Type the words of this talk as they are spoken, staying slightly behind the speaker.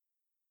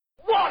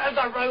What have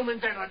the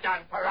Romans ever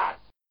done for us?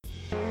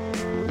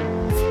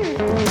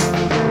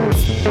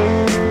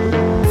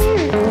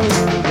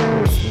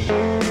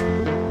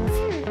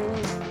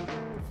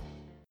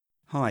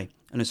 Hi,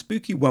 and a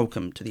spooky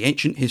welcome to the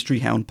Ancient History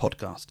Hound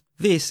podcast.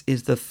 This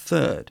is the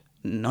third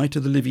Night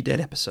of the Living Dead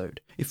episode.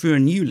 If you're a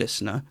new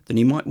listener, then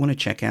you might want to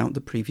check out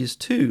the previous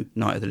two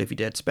Night of the Living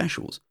Dead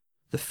specials.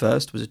 The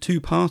first was a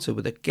two-parter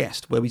with a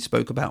guest where we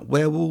spoke about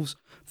werewolves,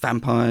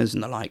 vampires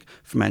and the like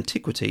from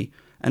antiquity,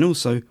 and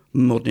also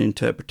modern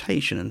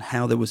interpretation and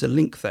how there was a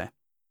link there.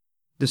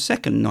 The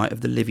second Night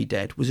of the Living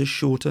Dead was a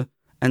shorter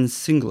and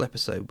single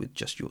episode with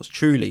just yours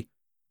truly,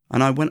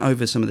 and I went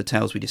over some of the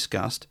tales we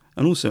discussed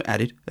and also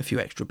added a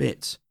few extra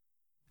bits.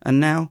 And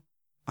now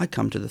I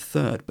come to the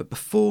third, but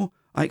before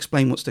I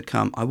explain what's to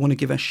come, I want to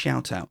give a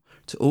shout out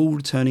to all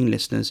returning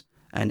listeners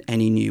and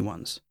any new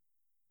ones.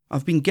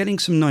 I've been getting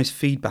some nice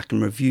feedback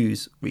and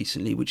reviews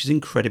recently, which is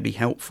incredibly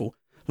helpful.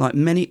 Like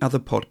many other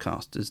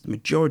podcasters, the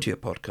majority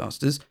of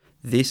podcasters,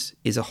 this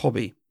is a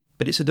hobby,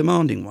 but it's a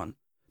demanding one.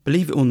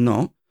 Believe it or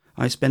not,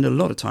 I spend a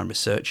lot of time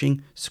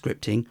researching,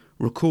 scripting,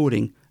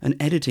 recording and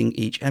editing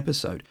each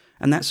episode,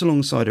 and that's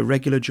alongside a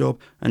regular job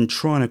and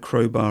trying to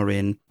crowbar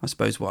in, I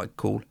suppose, what I'd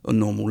call a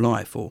normal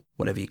life, or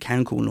whatever you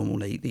can call normal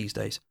these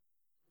days.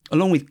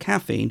 Along with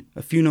caffeine,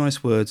 a few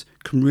nice words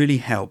can really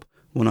help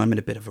when I'm in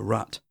a bit of a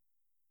rut.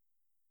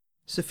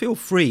 So feel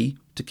free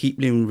to keep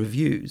leaving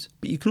reviews,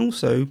 but you can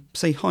also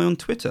say hi on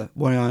Twitter,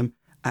 where I'm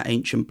at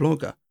Ancient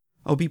Blogger.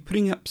 I'll be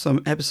putting up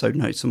some episode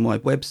notes on my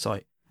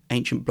website,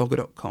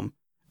 ancientblogger.com,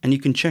 and you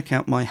can check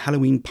out my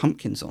Halloween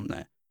pumpkins on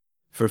there.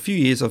 For a few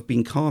years I've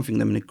been carving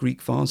them in a Greek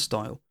vase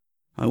style.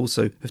 I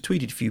also have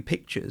tweeted a few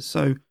pictures,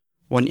 so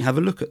why don't you have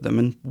a look at them,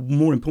 and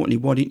more importantly,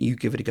 why don't you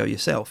give it a go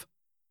yourself?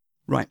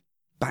 Right,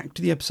 back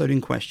to the episode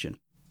in question.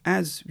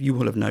 As you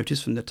will have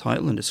noticed from the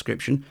title and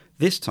description,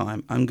 this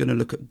time I'm going to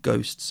look at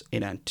ghosts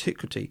in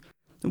antiquity.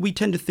 We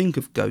tend to think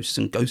of ghosts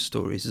and ghost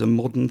stories as a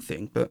modern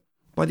thing, but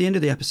by the end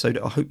of the episode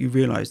I hope you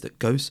realise that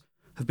ghosts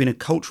have been a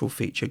cultural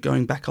feature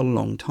going back a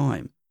long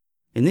time.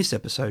 In this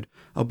episode,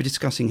 I'll be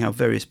discussing how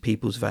various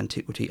peoples of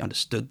antiquity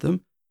understood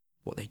them,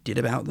 what they did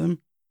about them,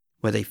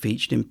 where they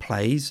featured in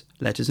plays,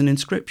 letters and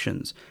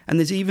inscriptions, and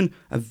there's even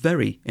a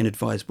very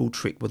inadvisable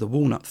trick with a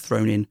walnut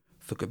thrown in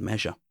for good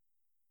measure.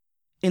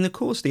 In the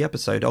course of the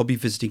episode, I'll be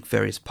visiting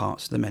various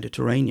parts of the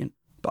Mediterranean,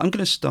 but I'm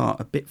going to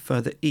start a bit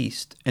further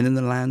east and in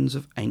the lands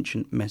of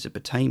ancient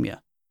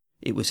Mesopotamia.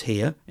 It was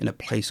here, in a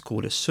place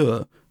called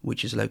Assur,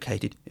 which is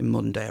located in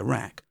modern-day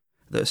Iraq,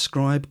 that a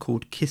scribe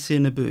called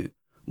Kisir-Nabu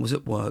was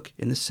at work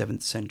in the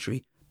 7th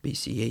century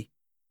BCE.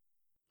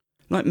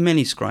 Like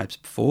many scribes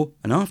before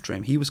and after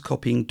him, he was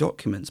copying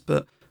documents,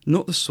 but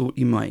not the sort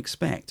you might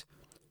expect.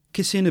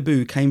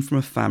 Kisir-Nabu came from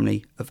a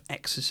family of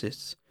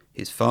exorcists.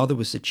 His father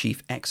was the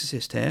chief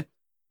exorcist here,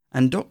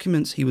 and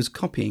documents he was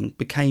copying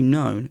became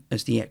known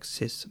as the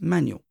Exorcist's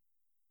Manual.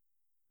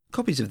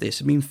 Copies of this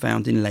have been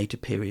found in later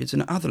periods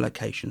and other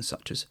locations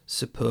such as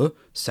Sippur,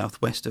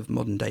 southwest of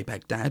modern-day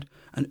Baghdad,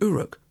 and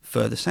Uruk,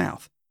 further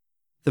south.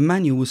 The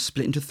manual was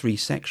split into 3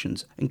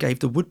 sections and gave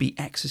the would-be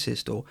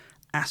exorcist or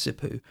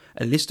asipu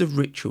a list of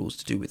rituals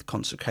to do with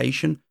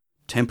consecration,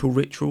 temple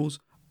rituals,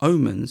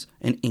 omens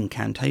and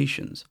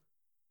incantations.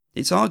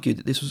 It's argued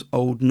that this was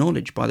old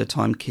knowledge by the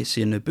time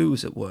Kisir-Nabu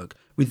was at work,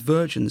 with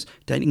versions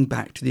dating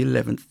back to the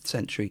 11th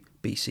century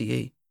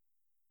BCE.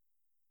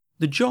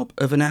 The job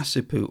of an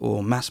asipu,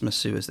 or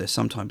masmasu as they're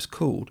sometimes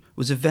called,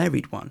 was a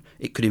varied one.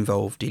 It could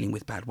involve dealing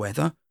with bad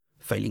weather,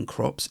 failing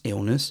crops,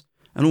 illness,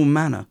 and all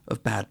manner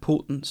of bad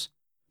portents.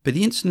 But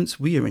the incidents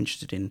we are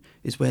interested in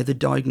is where the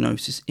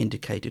diagnosis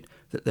indicated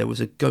that there was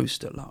a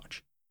ghost at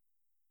large.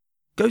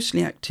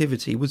 Ghostly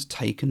activity was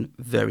taken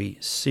very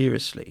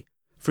seriously.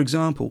 For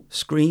example,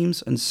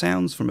 screams and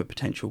sounds from a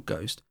potential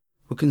ghost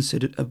were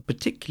considered a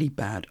particularly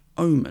bad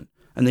omen,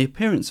 and the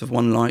appearance of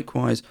one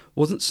likewise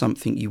wasn't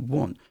something you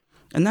want,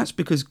 and that's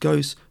because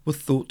ghosts were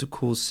thought to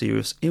cause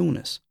serious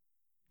illness.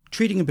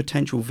 Treating a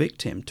potential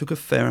victim took a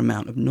fair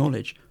amount of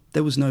knowledge.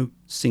 There was no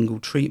single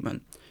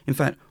treatment. In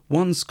fact,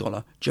 one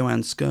scholar,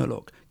 Joanne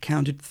Scurlock,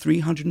 counted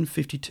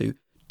 352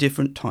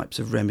 different types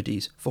of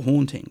remedies for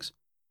hauntings.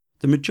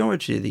 The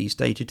majority of these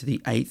dated to the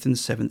 8th and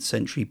 7th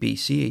century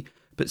BCE,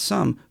 but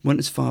some went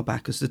as far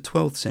back as the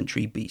 12th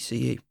century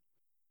BCE.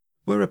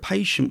 Where a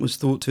patient was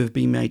thought to have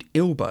been made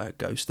ill by a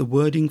ghost, the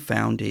wording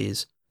found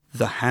is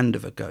the hand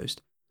of a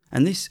ghost,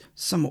 and this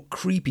somewhat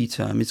creepy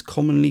term is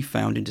commonly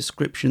found in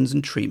descriptions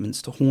and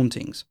treatments to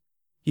hauntings.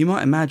 You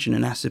might imagine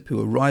an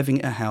asipu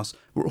arriving at a house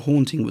where a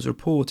haunting was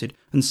reported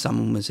and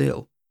someone was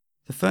ill.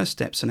 The first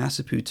steps an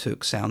asipu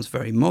took sounds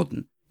very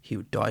modern. He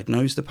would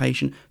diagnose the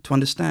patient to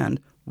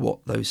understand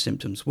what those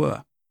symptoms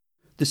were.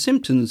 The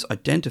symptoms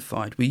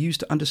identified were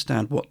used to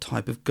understand what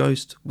type of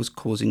ghost was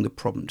causing the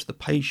problem to the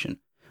patient.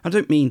 I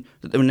don't mean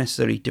that there were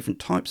necessarily different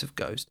types of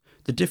ghost.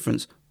 The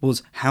difference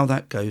was how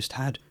that ghost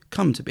had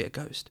come to be a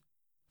ghost.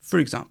 For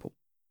example,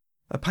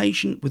 a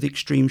patient with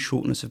extreme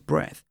shortness of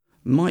breath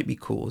might be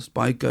caused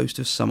by a ghost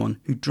of someone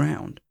who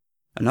drowned.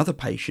 Another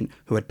patient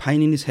who had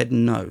pain in his head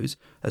and nose,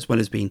 as well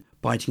as being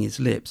biting his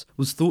lips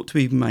was thought to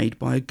be made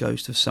by a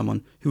ghost of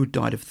someone who had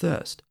died of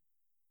thirst.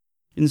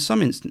 In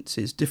some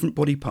instances, different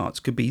body parts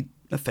could be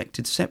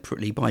affected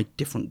separately by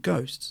different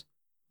ghosts.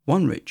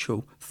 One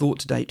ritual, thought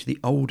to date to the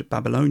old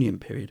Babylonian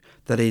period,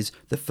 that is,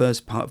 the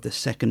first part of the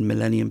 2nd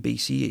millennium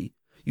BCE,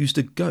 used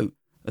a goat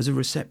as a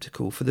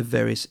receptacle for the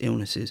various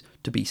illnesses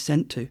to be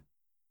sent to.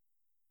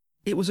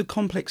 It was a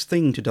complex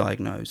thing to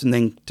diagnose and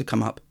then to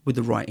come up with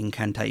the right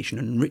incantation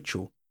and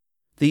ritual.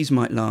 These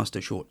might last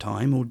a short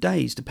time or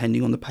days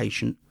depending on the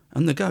patient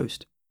and the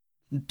ghost.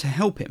 To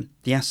help him,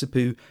 the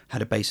Asaphu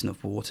had a basin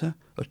of water,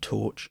 a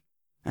torch,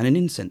 and an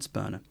incense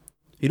burner.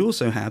 He'd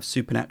also have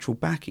supernatural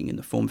backing in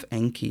the form of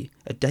Enki,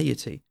 a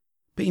deity,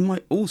 but he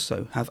might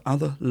also have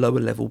other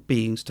lower-level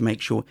beings to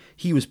make sure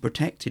he was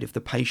protected if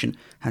the patient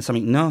had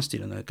something nasty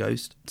on their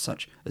ghost,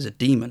 such as a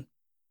demon.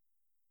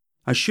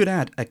 I should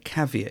add a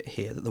caveat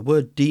here that the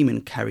word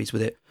demon carries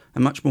with it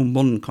a much more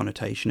modern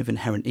connotation of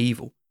inherent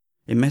evil.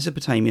 In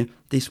Mesopotamia,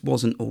 this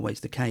wasn't always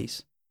the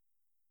case.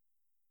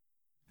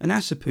 An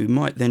Asaphu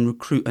might then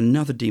recruit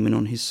another demon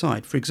on his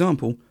side, for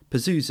example,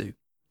 Pazuzu.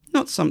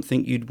 Not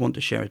something you'd want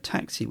to share a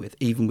taxi with,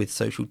 even with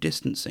social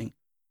distancing.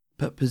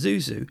 But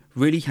Pazuzu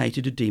really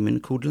hated a demon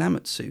called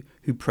Lamotsu,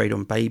 who preyed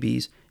on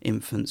babies,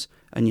 infants,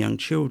 and young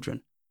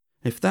children.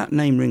 If that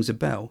name rings a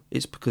bell,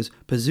 it's because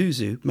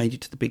Pazuzu made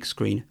it to the big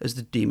screen as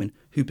the demon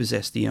who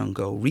possessed the young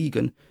girl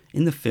Regan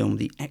in the film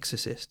The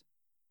Exorcist.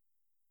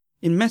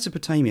 In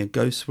Mesopotamia,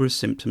 ghosts were a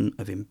symptom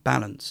of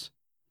imbalance.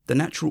 The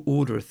natural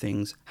order of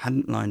things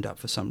hadn't lined up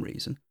for some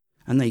reason,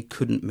 and they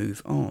couldn't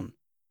move on.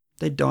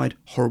 They died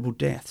horrible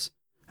deaths,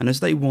 and as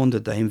they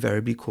wandered they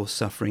invariably caused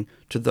suffering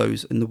to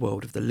those in the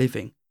world of the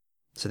living.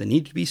 So they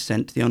needed to be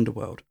sent to the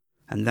underworld,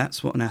 and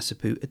that's what an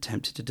Asaphu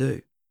attempted to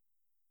do.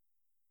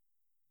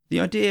 The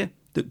idea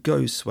that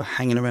ghosts were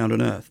hanging around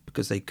on Earth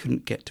because they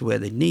couldn't get to where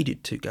they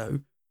needed to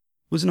go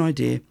was an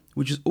idea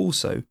which was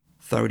also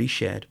thoroughly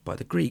shared by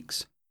the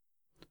Greeks.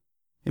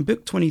 In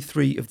Book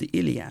 23 of the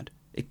Iliad,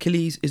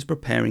 Achilles is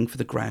preparing for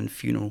the grand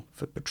funeral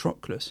for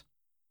Patroclus.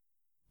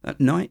 At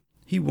night,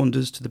 he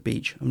wanders to the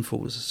beach and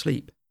falls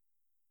asleep.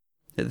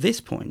 At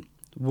this point,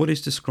 what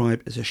is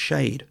described as a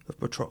shade of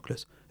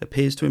Patroclus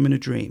appears to him in a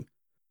dream.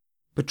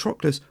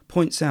 Patroclus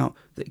points out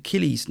that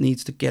Achilles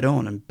needs to get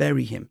on and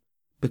bury him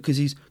because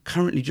he's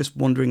currently just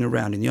wandering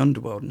around in the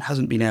underworld and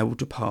hasn't been able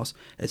to pass,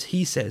 as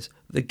he says,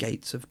 the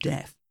gates of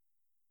death.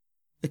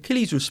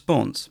 Achilles'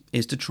 response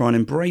is to try and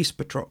embrace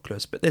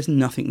Patroclus, but there's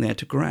nothing there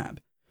to grab,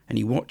 and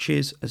he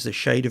watches as the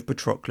shade of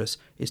Patroclus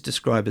is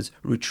described as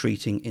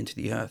retreating into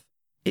the earth.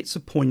 It's a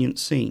poignant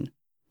scene,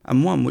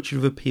 and one which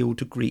would have appealed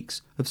to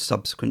Greeks of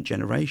subsequent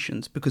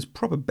generations, because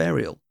proper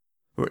burial,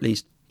 or at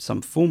least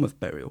some form of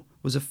burial,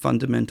 was a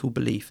fundamental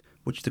belief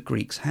which the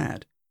Greeks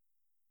had.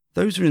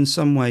 Those who in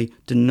some way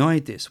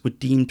denied this were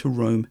deemed to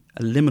roam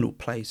a liminal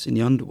place in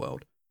the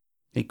underworld.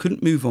 They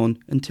couldn't move on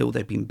until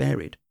they'd been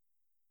buried.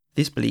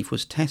 This belief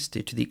was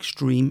tested to the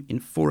extreme in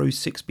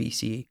 406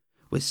 BCE,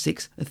 where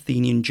 6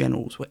 Athenian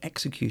generals were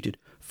executed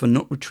for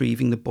not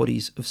retrieving the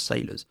bodies of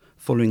sailors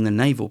following the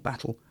naval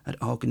battle at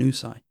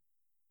Arginusae.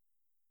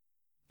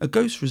 A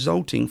ghost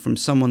resulting from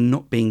someone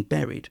not being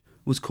buried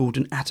was called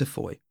an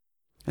ataphoi,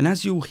 and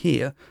as you'll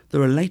hear,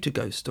 there are later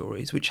ghost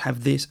stories which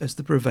have this as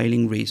the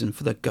prevailing reason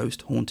for the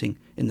ghost haunting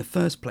in the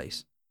first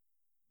place.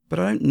 But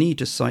I don't need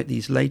to cite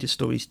these later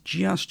stories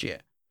just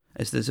yet,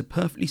 as there's a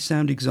perfectly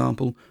sound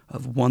example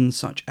of one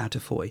such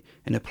ataphoi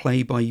in a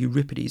play by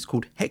Euripides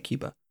called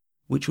Hecuba,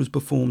 which was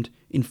performed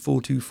in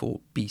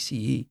 424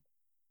 BCE.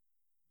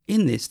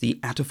 In this, the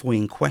ataphoi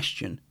in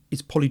question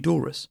is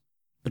Polydorus,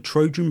 a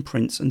Trojan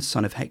prince and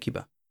son of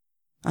Hecuba.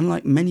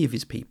 Unlike many of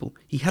his people,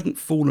 he hadn't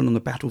fallen on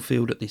the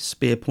battlefield at the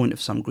spear point of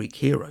some Greek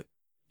hero.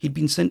 He'd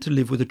been sent to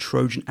live with a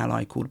Trojan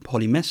ally called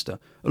Polymestor,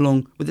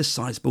 along with a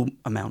sizable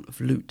amount of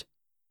loot.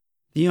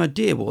 The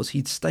idea was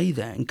he'd stay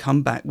there and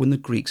come back when the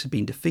Greeks had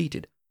been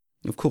defeated.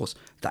 Of course,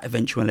 that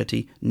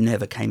eventuality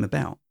never came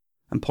about,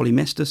 and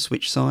Polymestor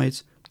switched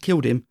sides,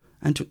 killed him,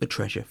 and took the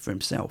treasure for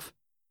himself.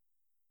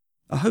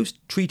 A host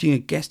treating a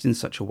guest in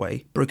such a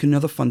way broke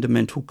another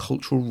fundamental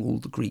cultural rule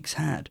the Greeks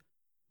had.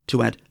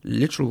 To add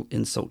literal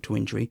insult to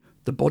injury,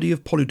 the body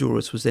of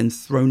Polydorus was then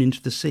thrown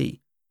into the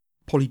sea.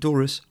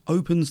 Polydorus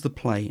opens the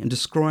play and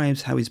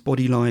describes how his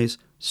body lies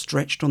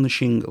stretched on the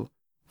shingle,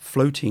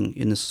 floating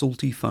in the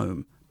salty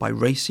foam by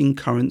racing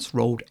currents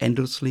rolled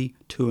endlessly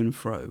to and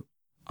fro,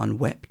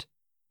 unwept,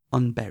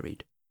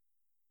 unburied.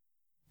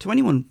 To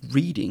anyone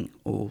reading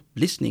or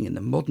listening in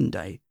the modern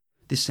day,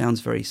 this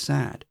sounds very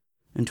sad,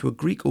 and to a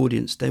Greek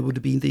audience there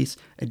would be this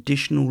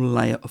additional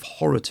layer of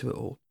horror to it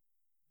all,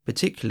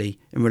 particularly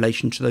in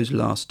relation to those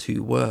last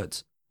two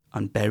words,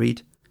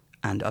 unburied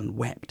and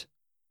unwept.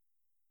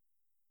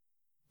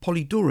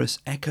 Polydorus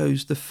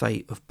echoes the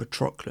fate of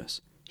Patroclus.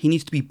 He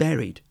needs to be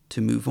buried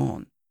to move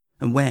on,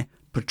 and where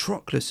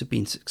Patroclus had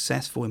been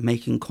successful in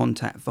making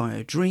contact via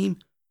a dream,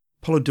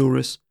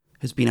 Polydorus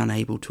has been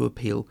unable to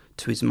appeal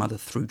to his mother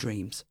through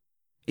dreams.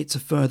 It's a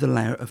further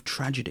layer of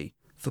tragedy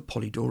for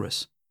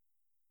Polydorus.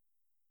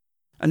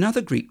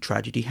 Another Greek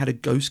tragedy had a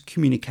ghost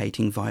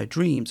communicating via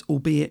dreams,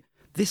 albeit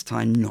this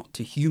time not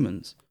to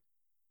humans.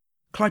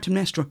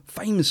 Clytemnestra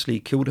famously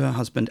killed her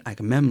husband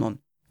Agamemnon,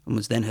 and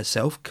was then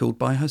herself killed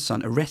by her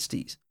son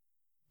Orestes.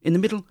 In the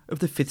middle of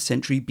the 5th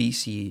century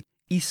BCE,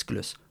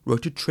 Aeschylus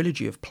wrote a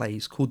trilogy of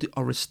plays called the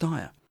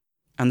Oresteia,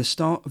 and the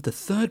start of the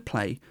 3rd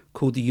play,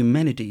 called the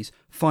Eumenides,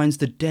 finds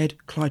the dead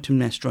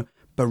Clytemnestra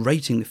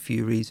berating the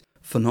Furies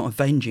for not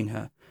avenging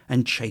her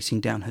and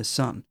chasing down her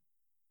son.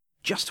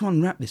 Just to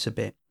unwrap this a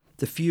bit,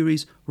 the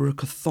Furies were a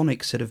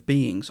chthonic set of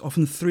beings,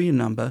 often 3 in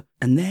number,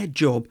 and their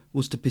job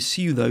was to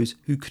pursue those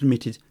who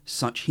committed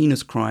such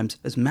heinous crimes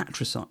as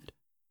matricide.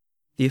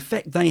 The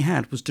effect they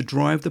had was to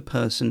drive the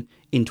person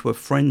into a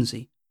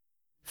frenzy.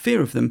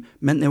 Fear of them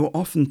meant they were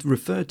often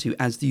referred to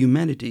as the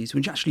Eumenides,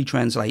 which actually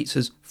translates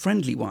as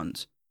friendly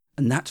ones,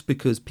 and that's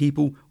because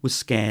people were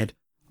scared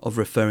of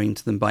referring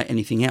to them by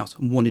anything else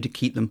and wanted to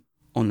keep them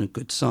on a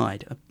good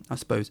side, I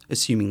suppose,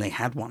 assuming they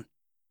had one.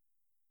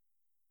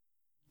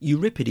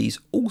 Euripides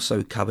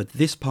also covered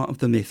this part of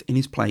the myth in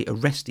his play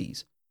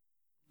Orestes.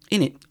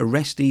 In it,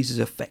 Orestes is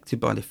affected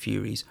by the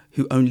Furies,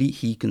 who only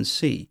he can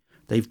see.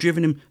 They've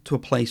driven him to a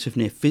place of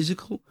near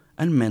physical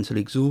and mental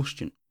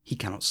exhaustion. He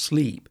cannot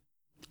sleep.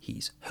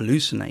 He's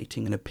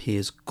hallucinating and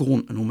appears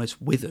gaunt and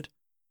almost withered.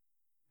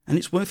 And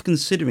it's worth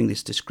considering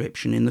this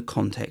description in the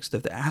context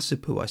of the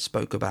Asaphu I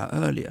spoke about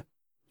earlier.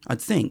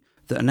 I'd think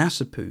that an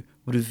Asaphu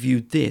would have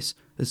viewed this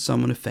as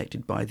someone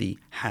affected by the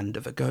hand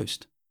of a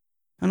ghost.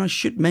 And I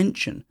should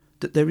mention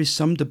that there is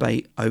some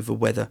debate over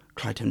whether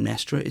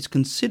Clytemnestra is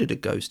considered a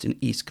ghost in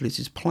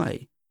Aeschylus'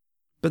 play.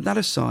 But that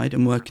aside,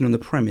 and working on the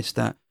premise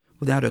that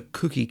without a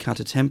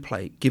cookie-cutter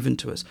template given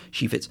to us,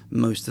 she fits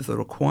most of the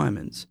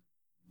requirements,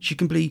 she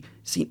can be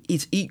seen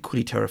as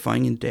equally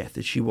terrifying in death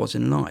as she was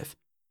in life.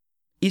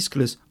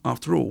 Aeschylus,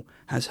 after all,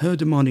 has her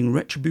demanding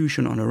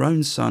retribution on her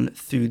own son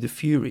through the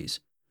Furies,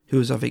 who,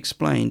 as I've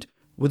explained,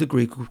 were the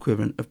Greek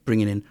equivalent of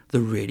bringing in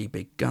the really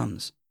big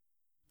guns.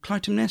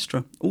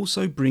 Clytemnestra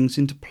also brings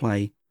into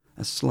play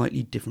a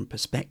slightly different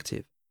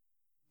perspective.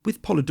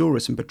 With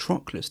Polydorus and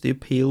Patroclus, the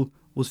appeal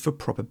was for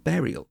proper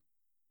burial.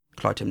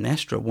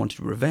 Clytemnestra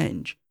wanted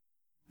revenge,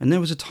 and there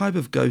was a type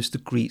of ghost the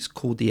Greeks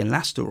called the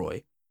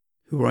elastoroi,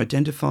 who were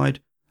identified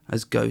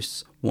as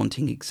ghosts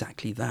wanting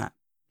exactly that,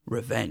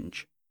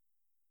 revenge.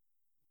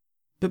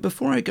 But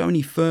before I go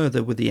any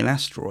further with the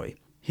elastoroi,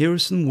 here are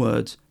some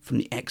words from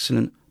the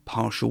excellent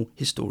Partial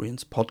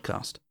Historians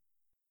podcast.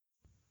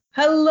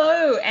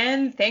 Hello,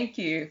 and thank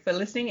you for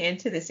listening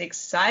into this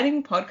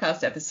exciting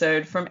podcast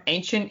episode from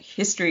Ancient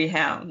History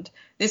Hound.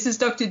 This is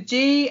Dr.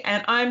 G,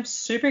 and I'm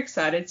super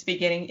excited to be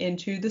getting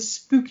into the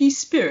spooky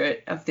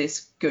spirit of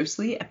this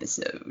ghostly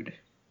episode.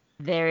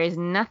 There is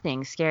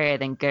nothing scarier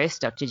than ghosts,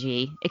 Dr.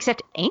 G,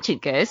 except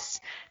ancient ghosts.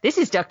 This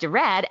is Dr.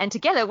 Rad, and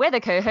together we're the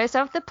co-hosts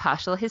of the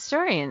Partial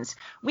Historians.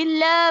 We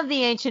love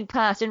the ancient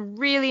past and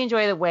really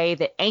enjoy the way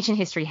that Ancient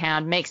History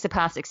Hound makes the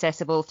past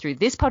accessible through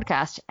this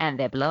podcast and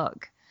their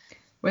blog.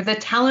 With a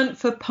talent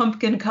for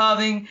pumpkin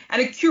carving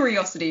and a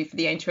curiosity for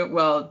the ancient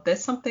world,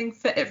 there's something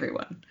for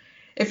everyone.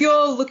 If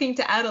you're looking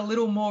to add a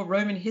little more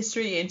Roman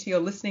history into your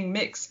listening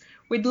mix,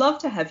 we'd love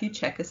to have you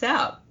check us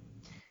out.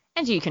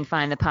 And you can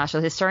find the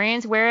Partial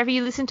Historians wherever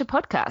you listen to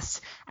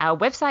podcasts. Our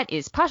website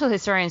is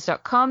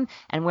partialhistorians.com,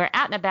 and we're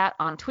out and about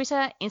on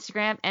Twitter,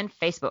 Instagram, and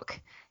Facebook.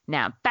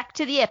 Now, back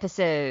to the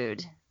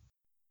episode.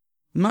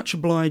 Much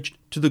obliged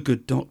to the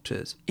good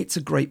doctors. It's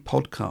a great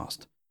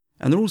podcast.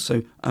 And they're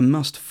also a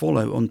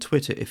must-follow on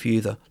Twitter if you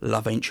either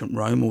love ancient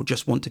Rome or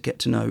just want to get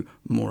to know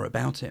more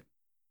about it.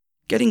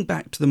 Getting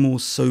back to the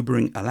more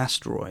sobering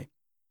elastoroi,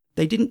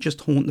 they didn't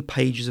just haunt the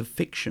pages of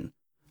fiction,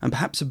 and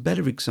perhaps a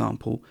better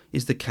example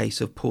is the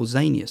case of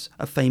Pausanias,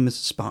 a famous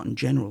Spartan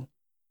general.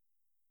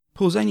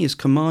 Pausanias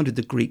commanded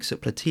the Greeks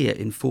at Plataea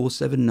in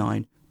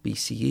 479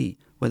 BCE,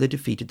 where they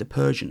defeated the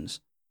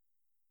Persians.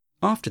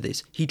 After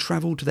this, he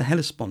travelled to the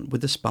Hellespont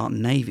with the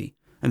Spartan navy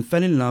and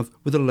fell in love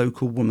with a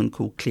local woman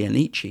called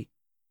Cleonice.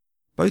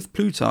 Both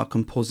Plutarch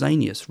and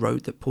Pausanias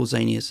wrote that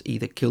Pausanias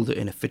either killed her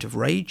in a fit of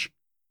rage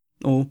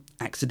or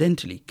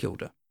accidentally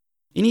killed her.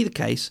 In either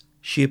case,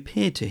 she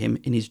appeared to him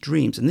in his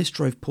dreams, and this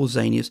drove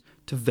Pausanias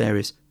to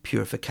various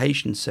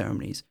purification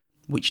ceremonies,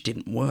 which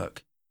didn't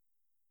work.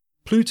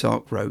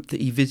 Plutarch wrote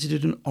that he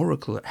visited an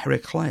oracle at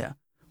Heraclea,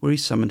 where he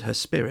summoned her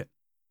spirit.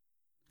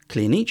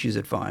 Cleonice's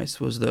advice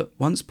was that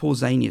once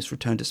Pausanias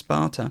returned to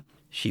Sparta,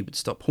 she would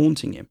stop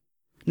haunting him.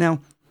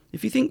 Now,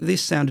 if you think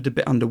this sounded a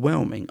bit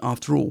underwhelming,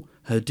 after all,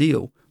 her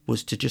deal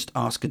was to just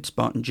ask a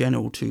Spartan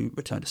general to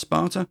return to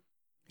Sparta,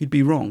 you'd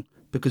be wrong,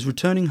 because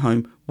returning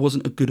home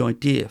wasn't a good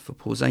idea for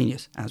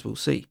Pausanias, as we'll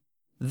see.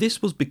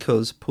 This was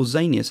because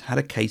Pausanias had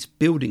a case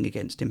building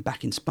against him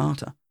back in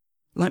Sparta.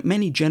 Like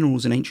many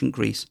generals in ancient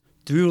Greece,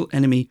 the real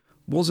enemy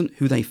wasn't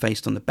who they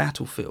faced on the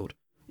battlefield,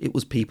 it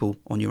was people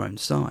on your own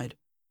side.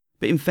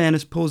 But in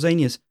fairness,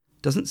 Pausanias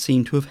doesn't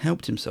seem to have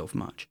helped himself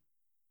much.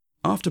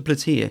 After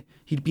Plataea,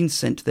 he'd been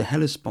sent to the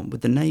Hellespont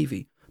with the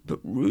navy, but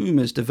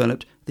rumours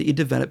developed that he'd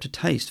developed a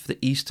taste for the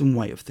eastern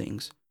way of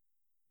things.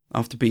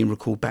 After being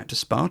recalled back to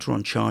Sparta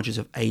on charges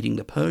of aiding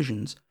the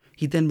Persians,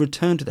 he then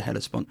returned to the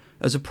Hellespont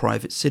as a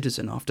private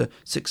citizen after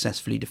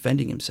successfully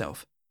defending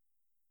himself.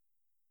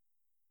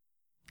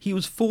 he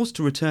was forced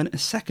to return a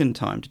second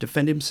time to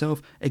defend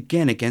himself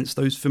again against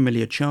those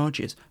familiar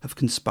charges of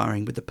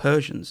conspiring with the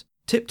Persians.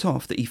 Tipped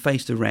off that he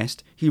faced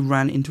arrest, he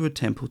ran into a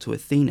temple to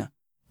Athena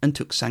and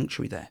took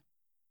sanctuary there.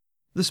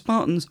 The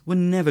Spartans were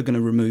never going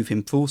to remove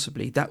him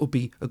forcibly. That would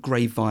be a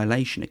grave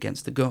violation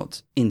against the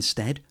gods.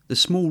 Instead, the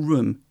small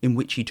room in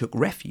which he took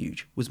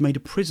refuge was made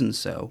a prison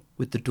cell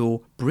with the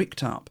door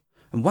bricked up,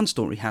 and one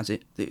story has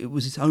it that it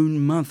was his own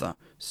mother,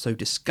 so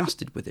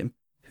disgusted with him,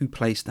 who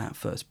placed that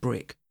first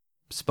brick.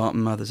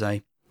 Spartan mothers, eh?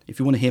 If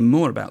you want to hear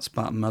more about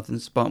Spartan mothers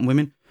and Spartan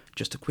women,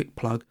 just a quick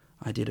plug,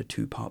 I did a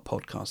 2-part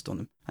podcast on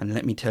them, and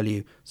let me tell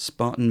you,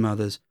 Spartan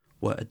mothers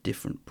were a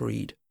different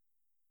breed.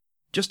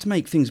 Just to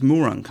make things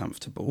more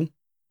uncomfortable,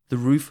 the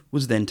roof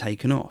was then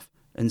taken off,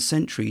 and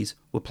sentries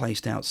were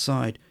placed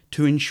outside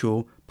to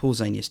ensure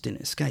Pausanias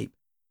didn't escape.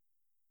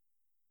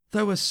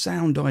 Though a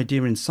sound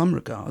idea in some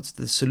regards,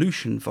 the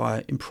solution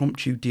via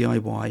impromptu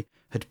DIY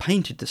had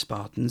painted the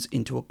Spartans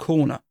into a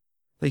corner.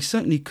 They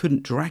certainly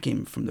couldn't drag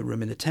him from the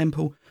room in the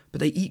temple,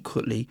 but they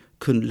equally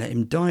couldn't let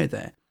him die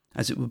there,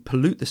 as it would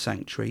pollute the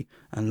sanctuary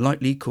and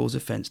likely cause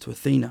offence to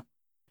Athena.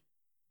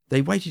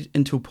 They waited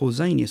until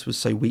Pausanias was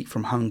so weak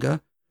from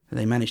hunger that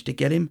they managed to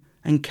get him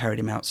and carried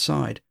him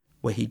outside,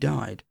 where he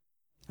died,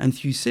 and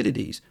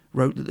Thucydides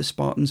wrote that the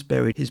Spartans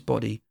buried his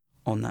body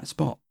on that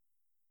spot.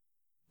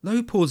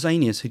 Though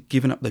Pausanias had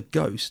given up the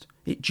ghost,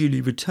 it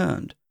duly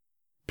returned.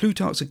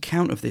 Plutarch's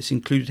account of this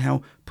included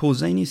how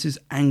Pausanias'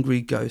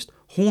 angry ghost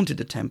haunted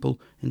the temple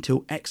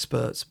until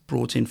experts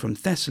brought in from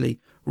Thessaly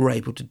were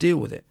able to deal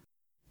with it.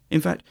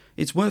 In fact,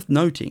 it's worth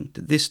noting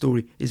that this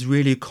story is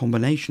really a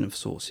combination of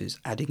sources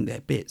adding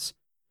their bits.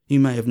 You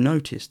may have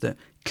noticed that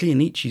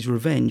Cleonice's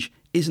revenge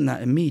isn't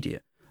that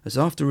immediate, as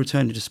after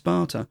returning to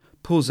Sparta,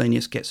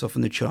 Pausanias gets off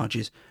on the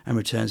charges and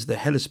returns to the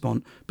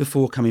Hellespont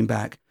before coming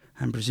back,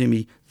 and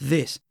presumably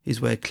this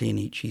is where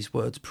Cleonice's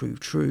words prove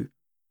true.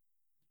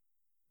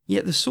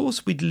 Yet the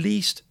source we'd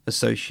least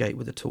associate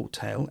with the tall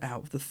tale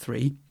out of the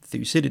three,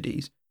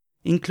 Thucydides,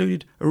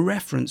 included a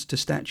reference to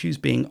statues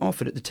being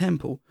offered at the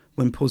temple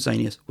when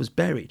Pausanias was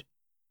buried.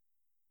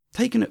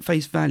 Taken at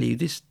face value,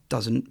 this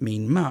doesn't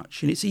mean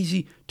much, and it's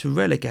easy to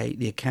relegate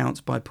the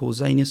accounts by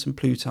Pausanias and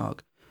Plutarch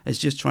as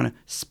just trying to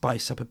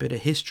spice up a bit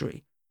of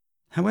history.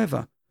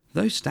 However,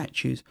 those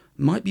statues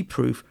might be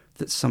proof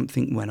that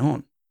something went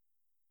on.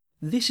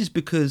 This is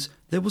because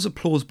there was a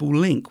plausible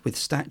link with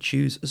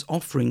statues as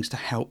offerings to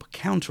help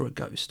counter a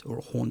ghost or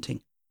a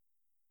haunting.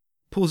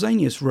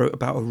 Pausanias wrote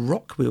about a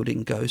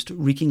rock-wielding ghost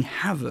wreaking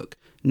havoc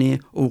near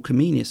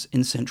Orchomenus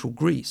in central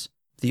Greece.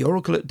 The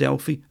oracle at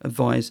Delphi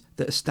advised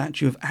that a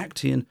statue of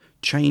Actaeon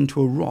chained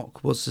to a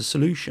rock was the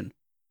solution.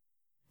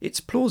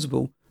 It's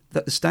plausible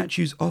that the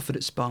statues offered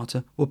at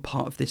Sparta were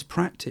part of this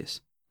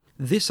practice.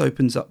 This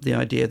opens up the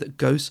idea that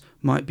ghosts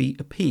might be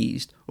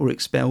appeased or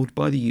expelled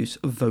by the use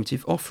of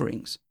votive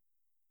offerings.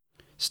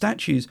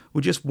 Statues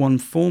were just one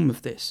form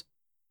of this.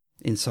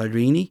 In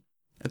Cyrene,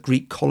 a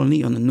Greek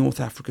colony on the North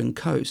African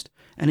coast,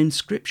 an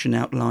inscription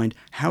outlined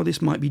how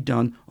this might be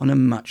done on a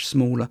much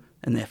smaller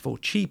and therefore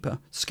cheaper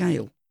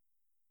scale.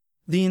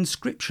 The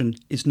inscription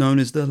is known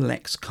as the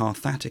Lex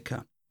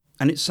Carthatica,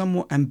 and it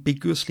somewhat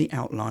ambiguously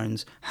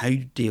outlines how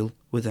you deal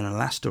with an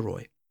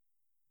alastoroi.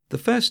 The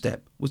first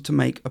step was to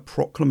make a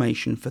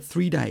proclamation for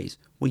 3 days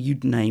where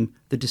you'd name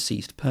the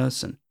deceased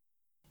person.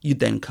 You'd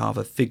then carve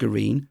a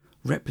figurine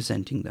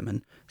representing them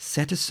and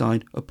set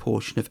aside a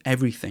portion of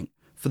everything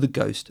for the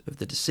ghost of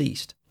the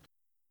deceased.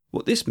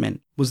 What this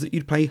meant was that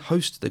you'd play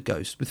host to the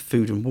ghost with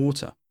food and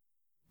water.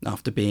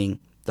 After being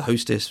the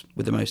hostess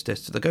with the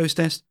mostess to the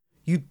ghostess,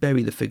 you'd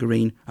bury the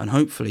figurine and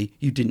hopefully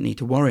you didn't need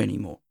to worry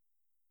anymore.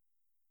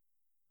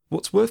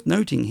 What's worth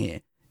noting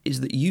here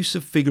is that use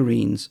of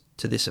figurines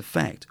to this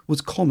effect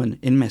was common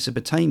in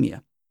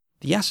Mesopotamia.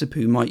 The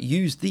Yasipu might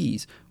use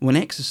these when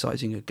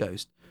exorcising a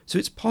ghost, so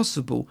it's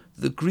possible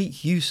that the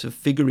Greek use of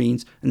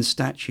figurines and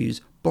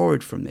statues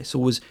borrowed from this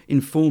or was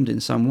informed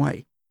in some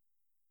way.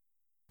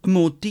 A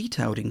more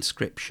detailed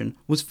inscription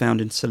was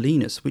found in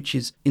Selinus, which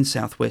is in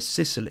southwest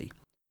Sicily.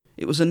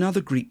 It was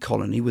another Greek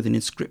colony with an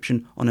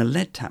inscription on a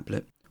lead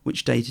tablet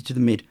which dated to the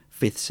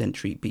mid-5th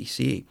century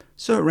BCE,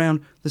 so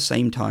around the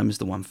same time as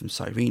the one from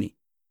Cyrene.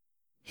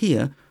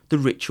 Here, the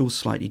ritual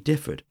slightly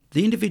differed.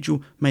 The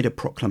individual made a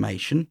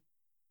proclamation,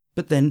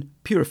 but then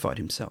purified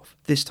himself.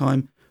 This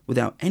time,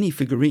 without any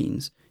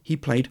figurines, he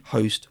played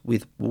host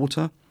with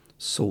water,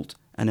 salt,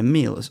 and a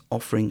meal as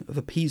offering of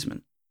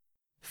appeasement.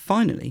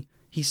 Finally,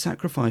 he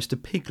sacrificed a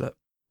piglet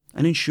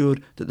and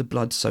ensured that the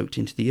blood soaked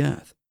into the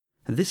earth.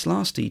 And this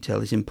last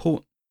detail is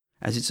important,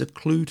 as it's a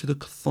clue to the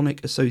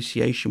chthonic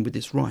association with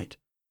this rite.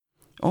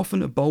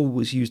 Often a bowl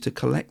was used to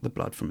collect the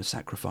blood from a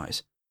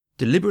sacrifice.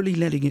 Deliberately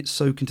letting it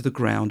soak into the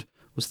ground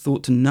was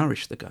thought to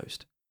nourish the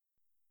ghost.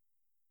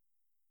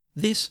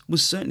 This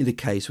was certainly the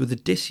case with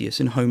Odysseus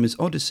in Homer's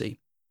Odyssey.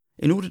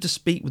 In order to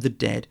speak with the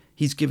dead,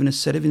 he's given a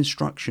set of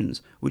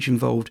instructions which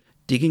involved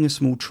digging a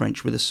small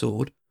trench with a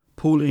sword,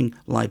 pouring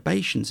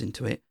libations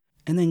into it,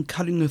 and then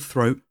cutting the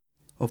throat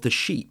of the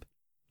sheep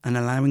and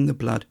allowing the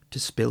blood to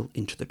spill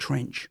into the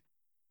trench.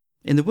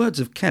 In the words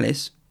of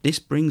Kellis, This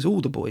brings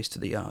all the boys to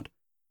the yard,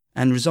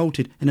 and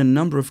resulted in a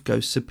number of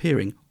ghosts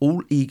appearing,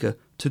 all eager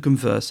to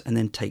converse and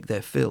then take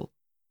their fill.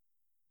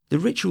 The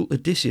ritual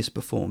Odysseus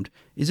performed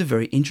is a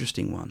very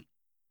interesting one.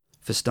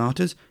 For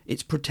starters,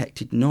 it's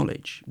protected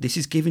knowledge. This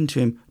is given to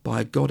him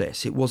by a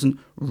goddess. It wasn't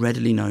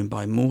readily known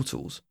by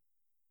mortals.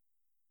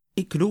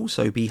 It could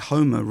also be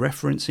Homer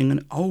referencing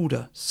an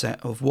older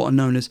set of what are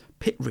known as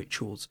pit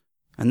rituals,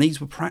 and these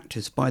were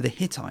practiced by the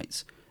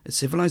Hittites, a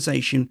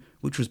civilization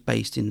which was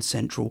based in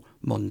central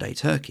modern-day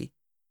Turkey.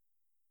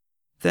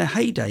 Their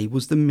heyday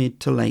was the mid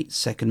to late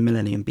 2nd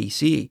millennium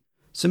BCE,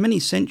 so many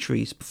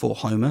centuries before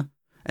Homer,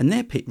 and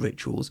their pit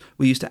rituals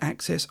were used to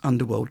access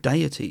underworld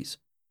deities.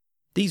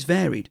 These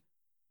varied,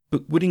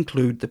 but would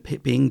include the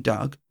pit being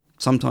dug,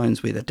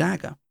 sometimes with a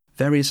dagger.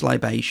 Various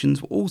libations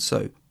were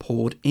also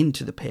poured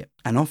into the pit,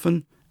 and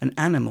often an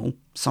animal,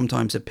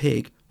 sometimes a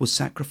pig, was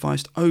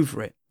sacrificed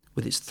over it,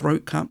 with its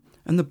throat cut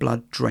and the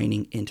blood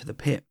draining into the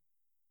pit.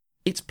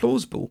 It's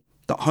plausible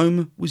that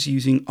Homer was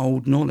using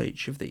old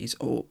knowledge of these,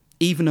 or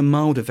even a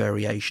milder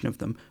variation of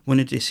them, when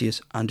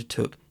Odysseus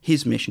undertook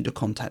his mission to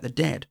contact the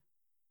dead.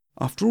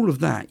 After all of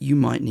that, you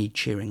might need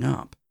cheering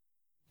up.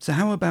 So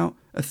how about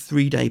a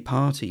 3-day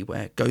party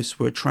where ghosts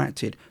were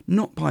attracted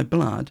not by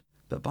blood,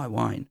 but by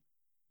wine?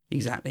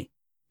 Exactly.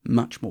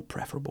 Much more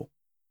preferable.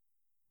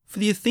 For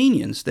the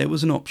Athenians, there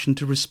was an option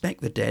to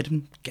respect the dead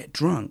and get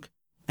drunk,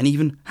 and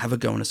even have a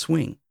go on a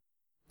swing.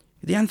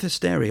 The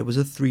Anthesteria was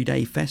a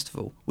 3-day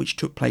festival which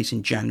took place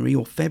in January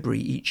or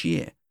February each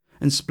year,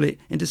 and split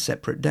into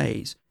separate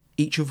days,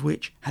 each of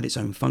which had its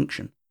own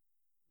function.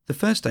 The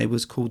first day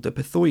was called the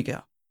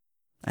Pythoiga,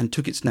 and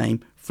took its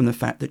name from the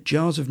fact that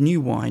jars of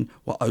new wine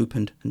were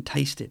opened and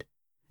tasted.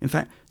 In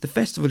fact, the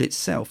festival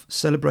itself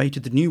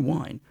celebrated the new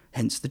wine,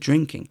 hence the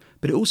drinking,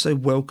 but it also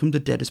welcomed the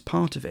dead as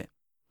part of it.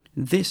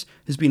 This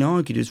has been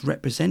argued as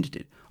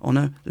represented on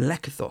a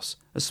lekythos,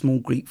 a small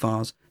Greek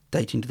vase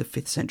dating to the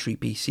 5th century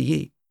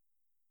BCE.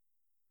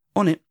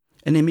 On it,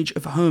 an image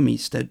of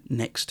Hermes stood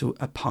next to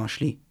a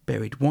partially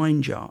buried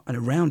wine jar, and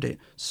around it,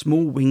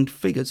 small winged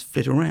figures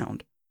flit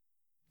around.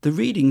 The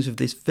readings of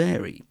this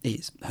vary.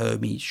 Is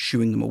Hermes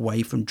shooing them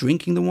away from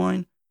drinking the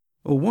wine,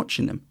 or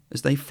watching them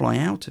as they fly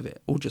out of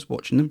it, or just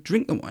watching them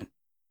drink the wine?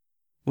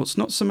 What's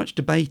not so much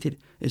debated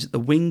is that the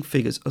winged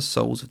figures are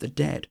souls of the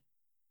dead.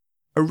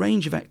 A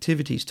range of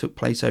activities took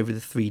place over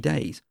the 3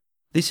 days.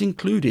 This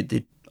included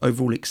the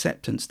overall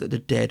acceptance that the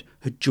dead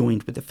had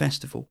joined with the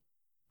festival.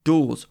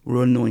 Doors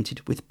were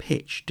anointed with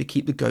pitch to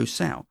keep the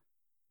ghosts out,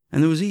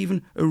 and there was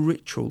even a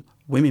ritual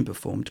women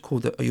performed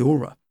called the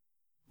Aura,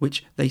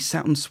 which they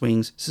sat on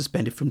swings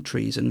suspended from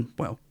trees and,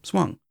 well,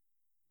 swung.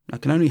 I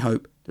can only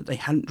hope that they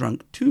hadn't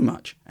drunk too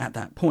much at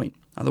that point,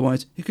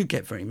 otherwise it could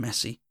get very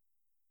messy.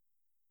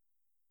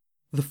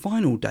 The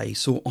final day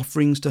saw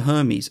offerings to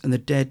Hermes and the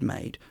dead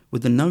made,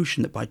 with the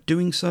notion that by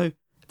doing so,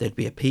 they'd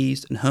be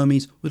appeased and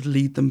Hermes would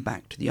lead them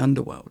back to the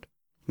underworld.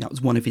 That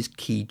was one of his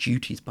key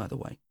duties, by the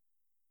way.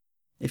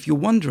 If you're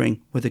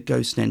wondering whether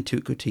ghosts in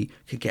antiquity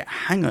could get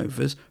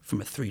hangovers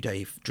from a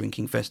 3-day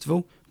drinking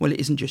festival, well, it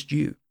isn't just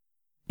you.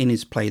 In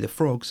his play The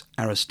Frogs,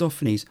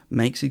 Aristophanes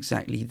makes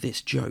exactly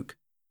this joke.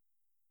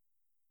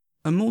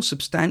 A more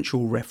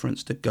substantial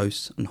reference to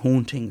ghosts and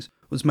hauntings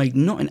was made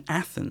not in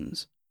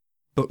Athens,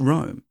 but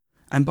Rome,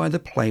 and by the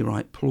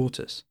playwright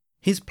Plautus.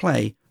 His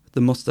play, The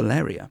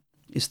Mostelleria,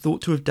 is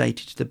thought to have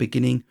dated to the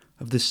beginning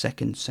of the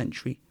 2nd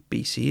century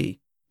BCE.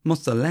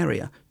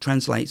 Mostelleria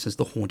translates as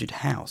the haunted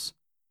house,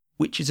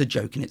 which is a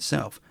joke in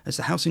itself, as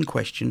the house in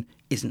question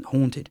isn't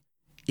haunted,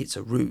 it's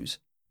a ruse.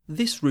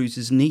 This ruse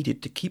is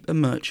needed to keep a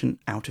merchant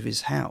out of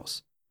his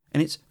house,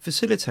 and it's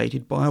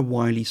facilitated by a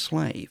wily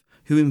slave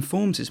who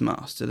informs his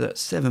master that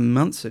 7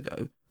 months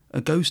ago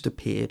a ghost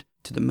appeared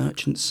to the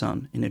merchant's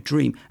son in a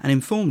dream and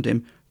informed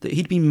him that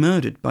he'd been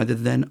murdered by the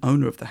then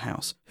owner of the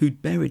house,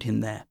 who'd buried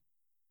him there.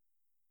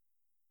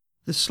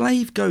 The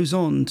slave goes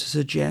on to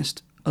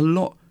suggest a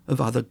lot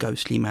of other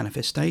ghostly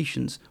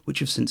manifestations which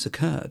have since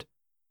occurred.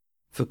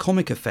 For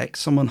comic effect,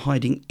 someone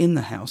hiding in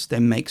the house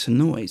then makes a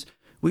noise,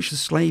 which the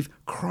slave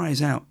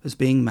cries out as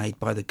being made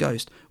by the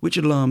ghost, which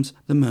alarms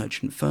the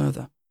merchant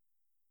further.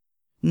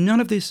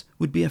 None of this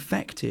would be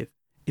effective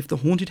if the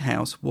haunted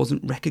house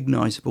wasn't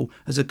recognisable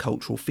as a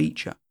cultural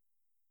feature.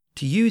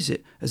 To use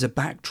it as a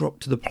backdrop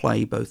to the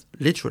play both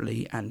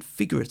literally and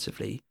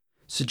figuratively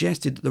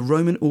suggested that the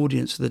Roman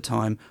audience at the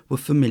time were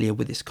familiar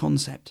with this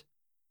concept.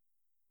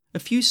 A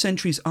few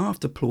centuries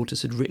after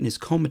Plautus had written his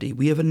comedy,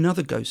 we have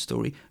another ghost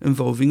story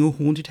involving a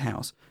haunted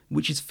house,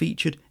 which is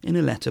featured in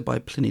a letter by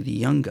Pliny the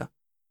Younger.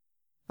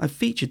 I've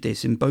featured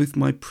this in both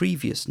my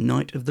previous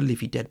Night of the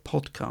Living Dead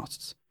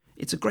podcasts.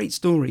 It's a great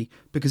story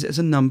because it has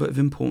a number of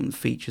important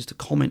features to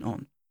comment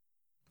on.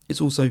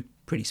 It's also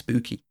pretty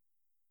spooky.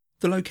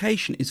 The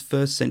location is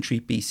 1st century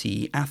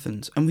BCE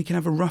Athens, and we can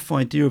have a rough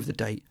idea of the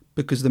date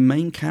because the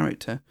main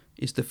character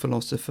is the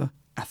philosopher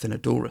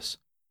Athenodorus.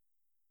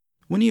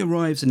 When he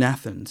arrives in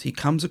Athens, he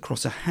comes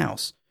across a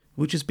house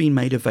which has been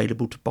made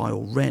available to buy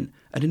or rent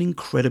at an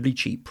incredibly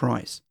cheap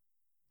price.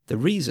 The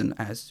reason,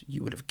 as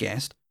you would have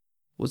guessed,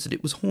 was that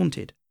it was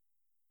haunted.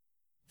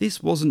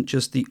 This wasn't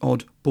just the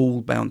odd ball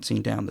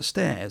bouncing down the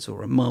stairs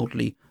or a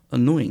mildly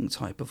annoying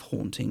type of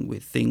haunting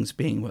with things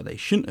being where they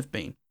shouldn't have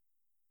been.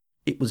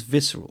 It was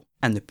visceral,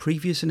 and the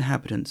previous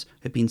inhabitants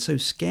had been so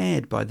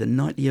scared by the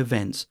nightly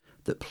events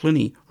that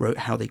Pliny wrote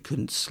how they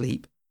couldn't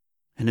sleep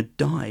and had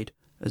died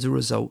as a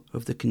result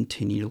of the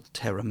continual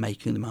terror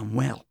making them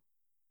unwell.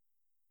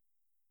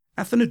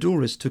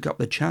 Athenodorus took up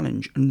the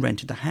challenge and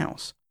rented a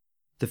house.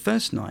 The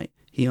first night,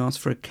 he asked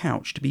for a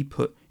couch to be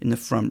put in the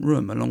front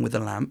room along with a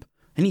lamp,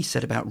 and he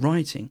set about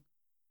writing.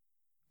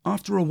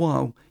 After a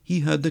while,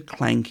 he heard the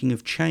clanking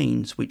of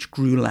chains which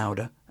grew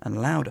louder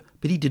and louder,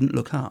 but he didn't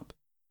look up.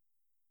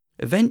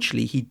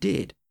 Eventually he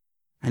did,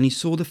 and he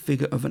saw the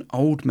figure of an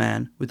old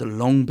man with a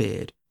long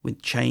beard,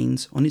 with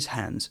chains on his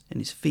hands and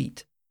his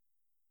feet.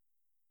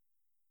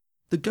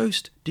 The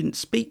ghost didn't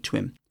speak to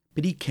him,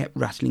 but he kept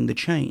rattling the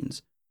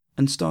chains,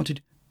 and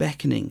started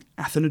beckoning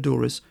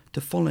Athenodorus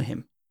to follow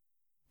him.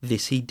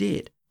 This he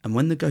did, and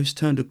when the ghost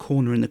turned a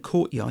corner in the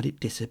courtyard, it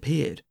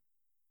disappeared.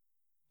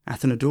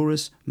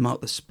 Athenodorus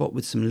marked the spot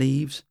with some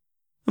leaves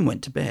and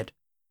went to bed.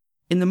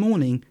 In the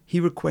morning, he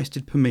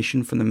requested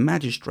permission from the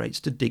magistrates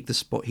to dig the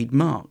spot he'd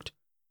marked.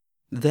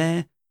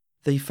 There,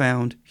 they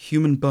found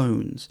human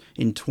bones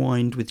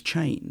entwined with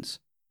chains.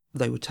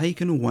 They were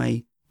taken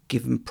away,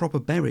 given proper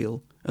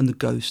burial, and the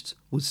ghost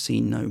was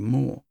seen no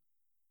more.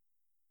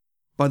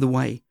 By the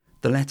way,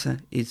 the letter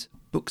is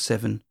Book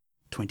 7,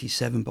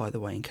 27, by the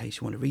way, in case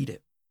you want to read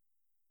it.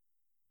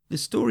 The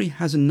story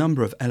has a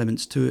number of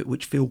elements to it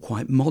which feel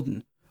quite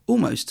modern,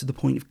 almost to the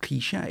point of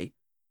cliché.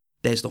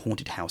 There's the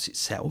haunted house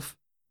itself,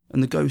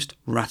 and the ghost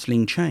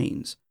rattling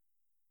chains.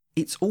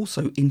 It's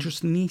also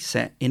interestingly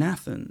set in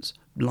Athens,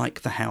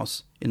 like the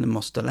house in the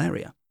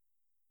Mostellaria.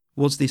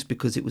 Was this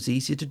because it was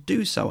easier to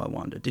do so, I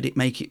wonder? Did it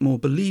make it more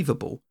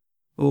believable?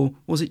 Or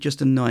was it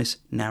just a nice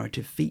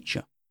narrative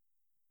feature?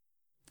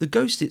 The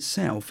ghost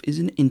itself is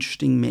an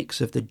interesting mix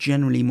of the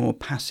generally more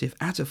passive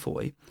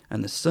Ataphoi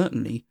and the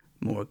certainly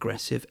more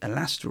aggressive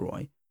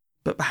Elasteroi,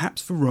 but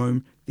perhaps for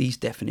Rome these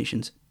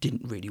definitions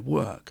didn't really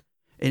work,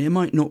 and it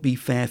might not be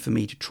fair for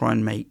me to try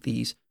and make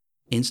these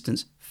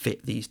instances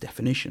fit these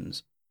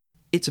definitions.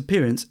 Its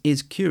appearance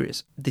is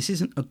curious. This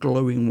isn't a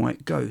glowing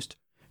white ghost,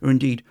 or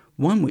indeed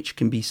one which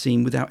can be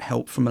seen without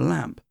help from a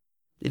lamp.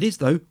 It is,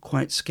 though,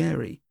 quite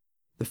scary.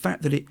 The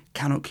fact that it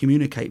cannot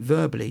communicate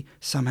verbally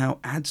somehow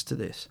adds to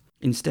this.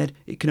 Instead,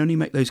 it can only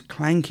make those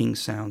clanking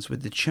sounds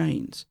with the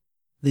chains.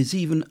 There's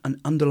even an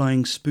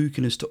underlying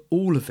spookiness to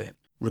all of it,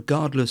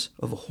 regardless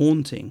of a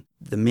haunting.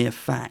 The mere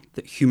fact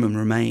that human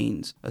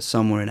remains are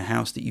somewhere in a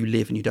house that you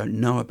live and you don't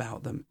know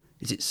about them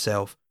is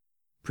itself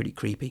pretty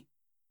creepy.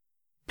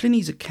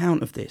 Pliny's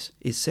account of this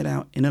is set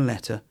out in a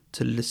letter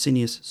to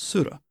Licinius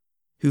Sura,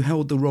 who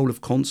held the role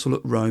of consul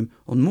at Rome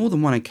on more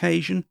than one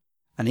occasion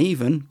and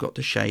even got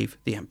to shave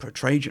the Emperor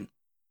Trajan.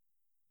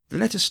 The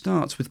letter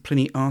starts with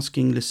Pliny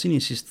asking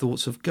Licinius'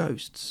 thoughts of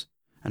ghosts,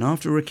 and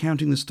after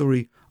recounting the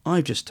story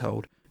I've just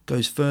told,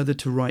 goes further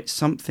to write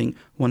something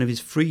one of his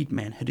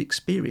freedmen had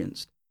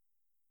experienced.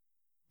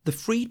 The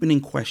freedman in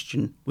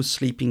question was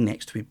sleeping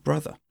next to his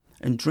brother,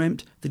 and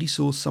dreamt that he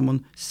saw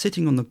someone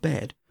sitting on the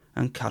bed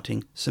and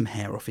cutting some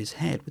hair off his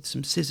head with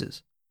some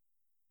scissors.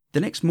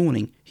 The next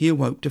morning he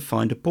awoke to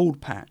find a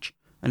bald patch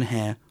and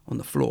hair on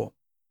the floor.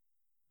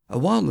 A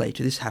while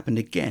later this happened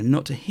again,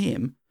 not to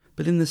him,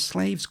 but in the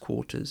slaves'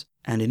 quarters,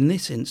 and in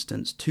this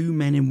instance 2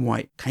 men in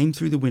white came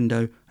through the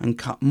window and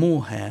cut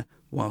more hair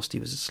whilst he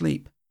was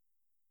asleep.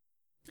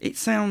 It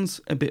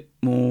sounds a bit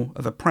more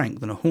of a prank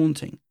than a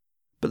haunting,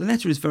 but the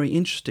letter is very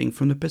interesting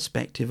from the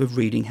perspective of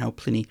reading how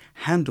Pliny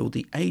handled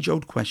the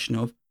age-old question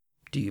of,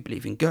 do you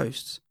believe in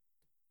ghosts?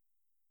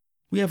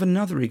 We have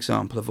another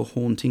example of a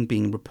haunting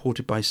being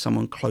reported by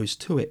someone close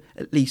to it,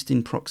 at least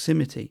in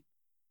proximity.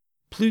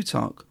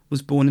 Plutarch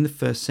was born in the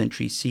 1st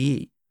century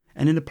CE,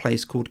 and in a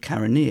place called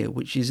Chaeronea,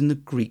 which is in the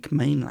Greek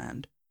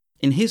mainland.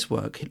 In his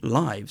work,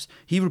 Lives,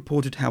 he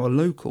reported how a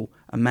local,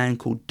 a man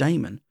called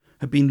Damon,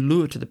 had been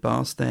lured to the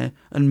baths there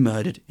and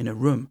murdered in a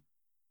room.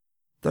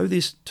 Though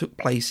this took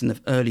place in the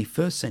early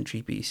 1st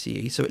century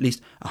BCE, so at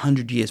least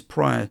 100 years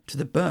prior to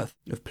the birth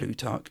of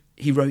Plutarch,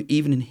 he wrote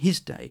even in his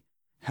day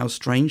how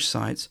strange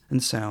sights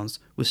and sounds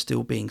were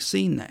still being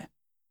seen there.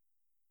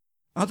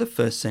 Other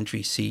 1st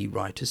century CE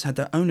writers had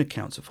their own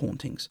accounts of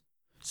hauntings.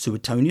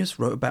 Suetonius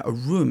wrote about a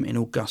room in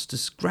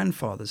Augustus'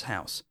 grandfather's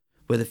house,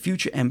 where the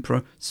future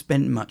emperor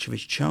spent much of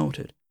his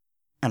childhood.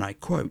 And I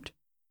quote,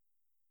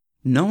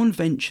 "No one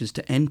ventures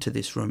to enter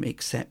this room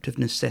except of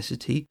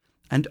necessity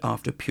and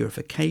after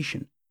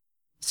purification,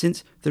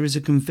 since there is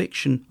a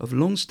conviction of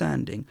long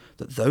standing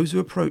that those who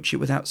approach it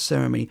without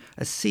ceremony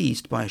are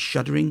seized by a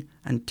shuddering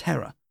and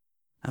terror.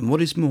 And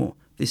what is more,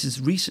 this is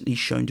recently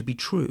shown to be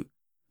true,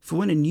 for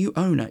when a new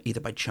owner,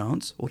 either by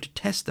chance or to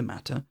test the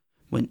matter,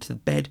 went to the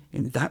bed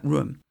in that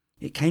room,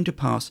 it came to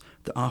pass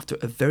that after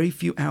a very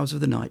few hours of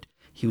the night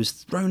he was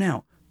thrown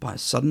out by a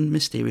sudden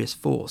mysterious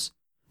force,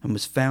 and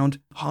was found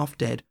half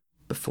dead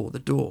before the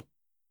door."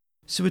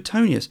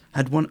 Suetonius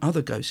had one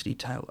other ghostly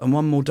tale, and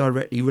one more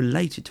directly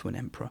related to an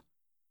emperor.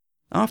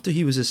 After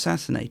he was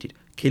assassinated,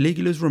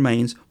 Caligula's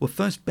remains were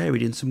first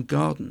buried in some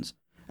gardens,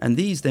 and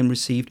these then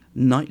received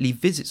nightly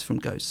visits from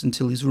ghosts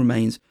until his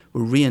remains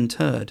were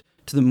reinterred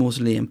to the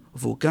mausoleum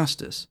of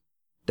Augustus.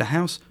 The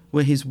house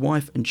where his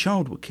wife and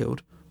child were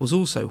killed was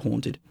also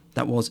haunted,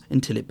 that was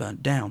until it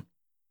burnt down.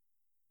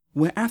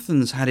 Where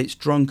Athens had its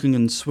drunken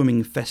and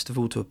swimming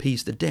festival to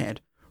appease the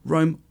dead,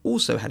 Rome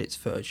also had its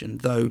version,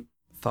 though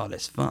far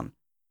less fun.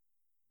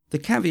 The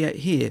caveat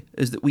here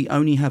is that we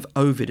only have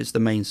Ovid as the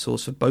main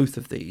source for both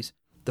of these,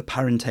 the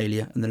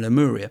Parentalia and the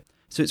Lemuria,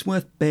 so it's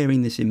worth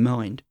bearing this in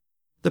mind.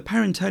 The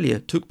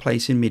Parentalia took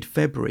place in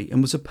mid-February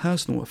and was a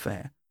personal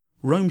affair.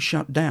 Rome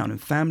shut down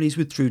and families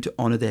withdrew to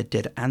honour their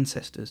dead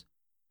ancestors.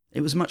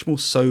 It was much more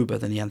sober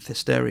than the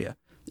Anthesteria,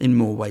 in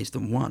more ways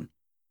than one.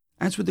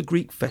 As with the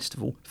Greek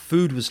festival,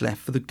 food was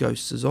left for the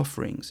ghosts as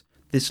offerings.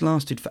 This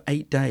lasted for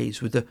 8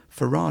 days, with the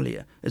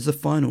Feralia as the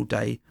final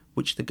day,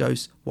 which the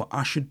ghosts were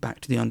ushered back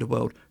to the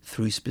underworld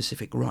through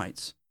specific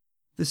rites.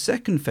 The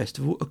second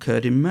festival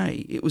occurred in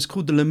May. It was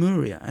called the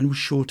Lemuria and was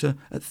shorter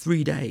at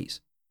 3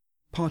 days.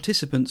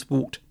 Participants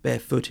walked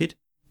barefooted,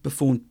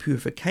 performed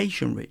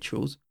purification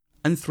rituals,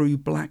 and threw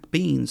black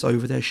beans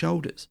over their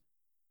shoulders.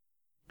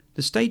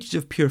 The stages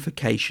of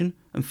purification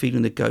and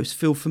feeling the ghosts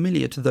feel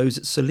familiar to those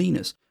at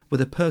Selinus, where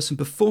the person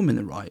performing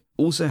the rite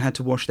also had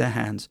to wash their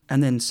hands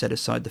and then set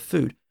aside the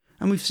food,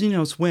 and we've seen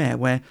elsewhere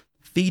where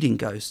feeding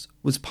ghosts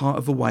was part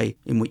of a way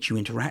in which you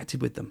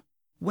interacted with them.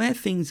 Where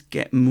things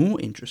get more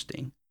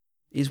interesting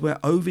is where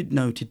Ovid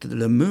noted that the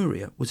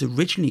Lemuria was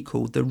originally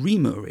called the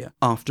Remuria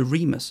after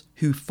Remus,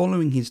 who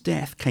following his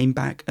death came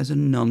back as a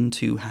none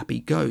too happy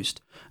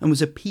ghost and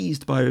was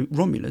appeased by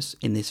Romulus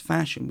in this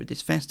fashion with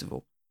this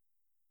festival.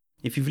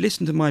 If you've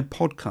listened to my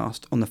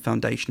podcast on the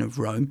foundation of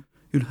Rome,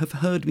 you'll have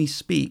heard me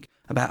speak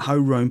about how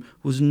Rome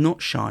was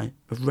not shy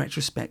of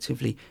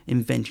retrospectively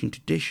inventing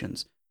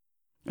traditions,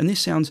 and this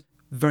sounds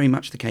very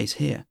much the case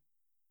here.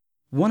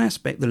 One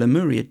aspect the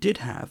Lemuria did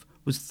have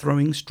was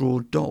throwing straw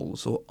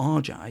dolls, or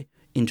argi,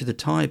 into the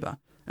Tiber,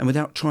 and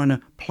without trying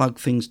to plug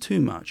things too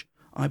much,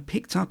 I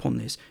picked up on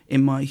this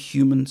in my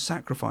human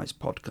sacrifice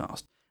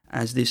podcast,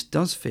 as this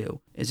does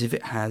feel as if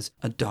it has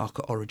a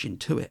darker origin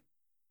to it.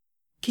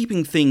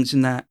 Keeping things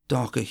in that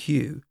darker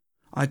hue,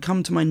 I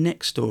come to my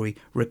next story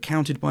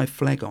recounted by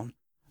Phlegon,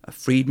 a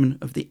freedman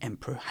of the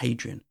Emperor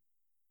Hadrian.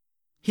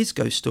 His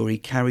ghost story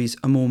carries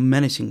a more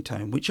menacing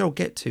tone, which I'll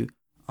get to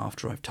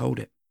after I've told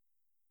it.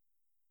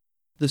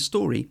 The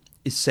story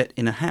is set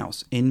in a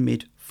house in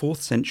mid-4th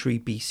century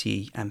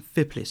BCE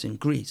Amphipolis in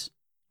Greece.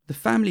 The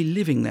family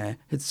living there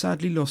had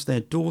sadly lost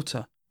their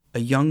daughter, a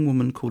young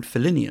woman called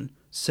Philinion,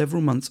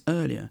 several months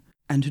earlier,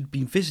 and had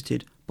been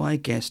visited by a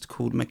guest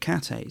called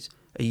Machates,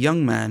 a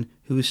young man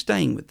who was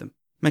staying with them.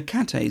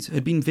 Machates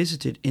had been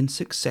visited in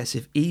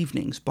successive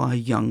evenings by a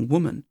young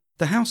woman.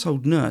 The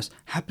household nurse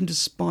happened to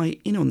spy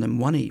in on them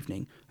one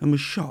evening and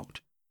was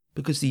shocked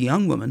because the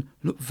young woman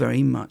looked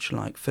very much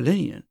like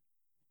Philinion.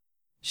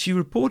 She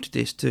reported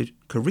this to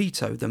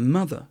Charito, the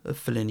mother of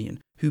Philinion,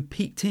 who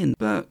peeked in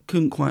but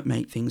couldn't quite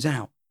make things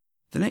out.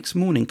 The next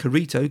morning,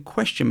 Charito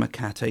questioned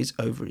Machates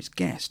over his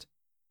guest.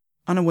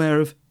 Unaware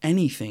of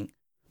anything,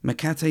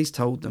 Machates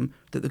told them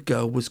that the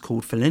girl was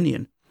called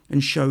Philinion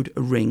and showed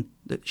a ring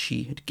that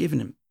she had given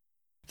him.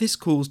 This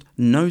caused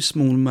no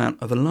small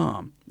amount of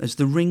alarm, as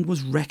the ring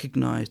was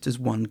recognised as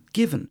one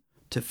given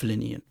to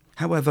Philinion.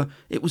 However,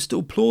 it was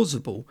still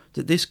plausible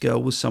that this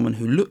girl was someone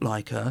who looked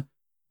like her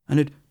and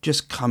had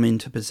just come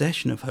into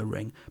possession of her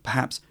ring.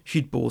 Perhaps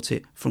she'd bought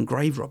it from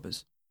grave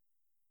robbers.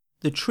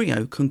 The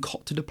trio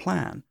concocted a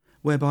plan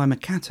whereby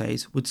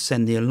Machates would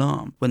send the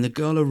alarm when the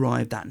girl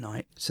arrived that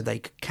night so they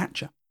could catch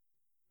her.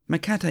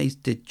 Machates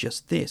did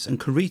just this, and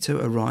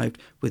Charito arrived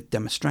with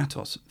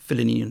Demostratos,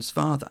 Philinion's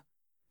father.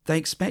 They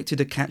expected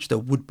to catch the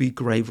would-be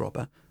grave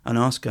robber and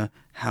ask her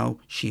how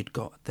she had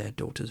got their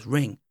daughter's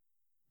ring.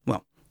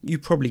 Well, you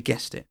probably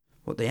guessed it.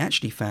 What they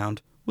actually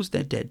found was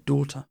their dead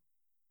daughter.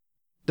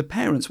 The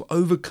parents were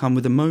overcome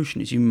with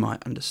emotion, as you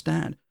might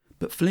understand,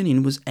 but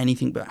Philinion was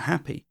anything but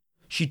happy.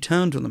 She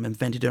turned on them and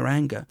vented her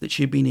anger that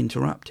she had been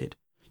interrupted.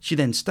 She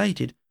then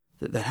stated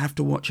that they'd have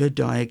to watch her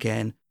die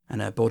again,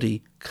 and her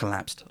body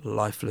collapsed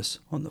lifeless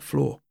on the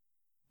floor.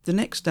 The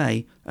next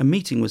day, a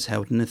meeting was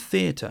held in a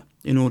theatre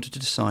in order to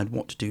decide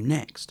what to do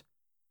next.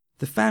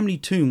 The family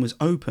tomb was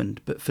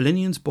opened, but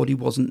Philinion's body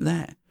wasn't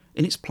there.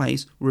 In its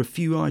place were a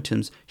few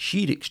items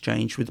she'd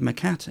exchanged with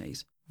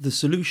Machates. The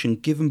solution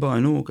given by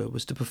an augur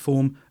was to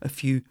perform a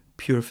few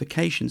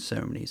purification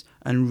ceremonies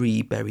and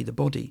re-bury the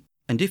body.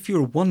 And if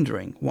you're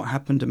wondering what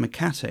happened to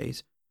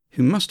Machates,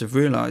 who must have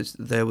realised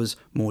that there was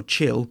more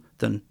chill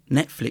than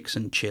Netflix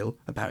and chill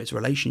about his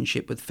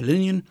relationship with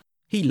Philinion,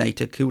 he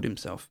later killed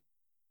himself.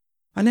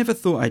 I never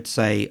thought I'd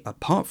say,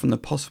 apart from the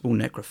possible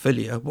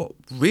necrophilia, what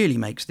really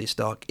makes this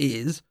dark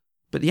is,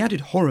 but the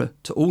added horror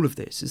to all of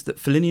this is that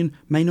Philinion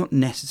may not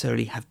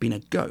necessarily have been a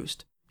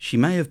ghost. She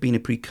may have been a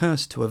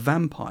precursor to a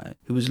vampire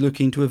who was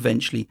looking to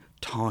eventually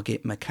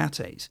target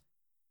Machates.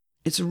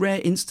 It's a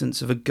rare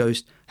instance of a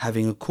ghost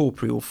having a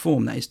corporeal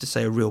form, that is to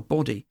say a real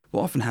body.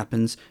 What often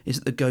happens is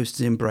that the ghost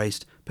is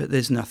embraced, but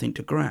there's nothing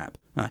to grab.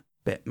 I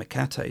bet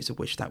Mecates have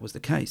wished that was the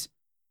case.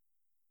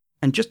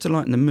 And just to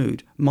lighten the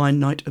mood, my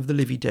Night of the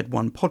Living Dead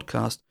 1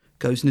 podcast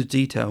goes into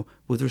detail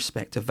with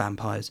respect to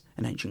vampires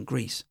in ancient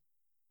Greece.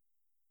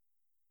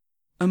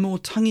 A more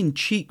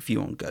tongue-in-cheek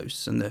view on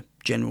ghosts and the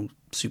general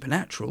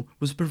supernatural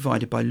was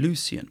provided by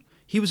Lucian.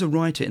 He was a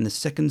writer in the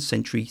 2nd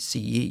century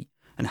CE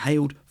and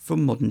hailed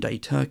from modern-day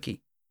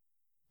Turkey.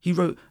 He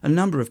wrote a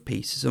number of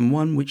pieces, and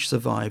one which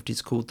survived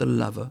is called The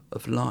Lover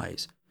of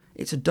Lies.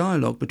 It's a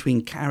dialogue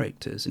between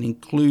characters and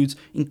includes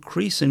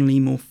increasingly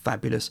more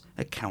fabulous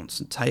accounts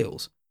and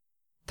tales.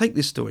 Take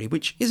this story,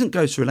 which isn't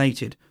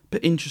ghost-related,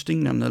 but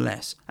interesting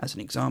nonetheless, as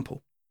an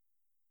example.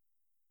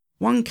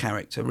 One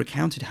character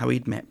recounted how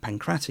he'd met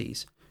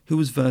Pancrates, who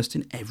was versed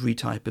in every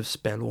type of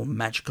spell or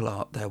magical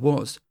art there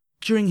was.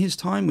 During his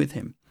time with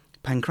him,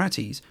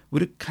 Pancrates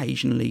would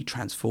occasionally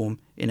transform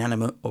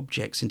inanimate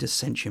objects into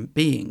sentient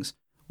beings,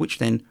 which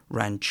then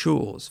ran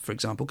chores, for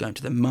example going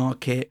to the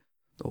market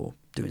or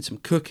doing some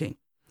cooking,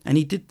 and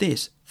he did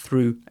this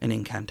through an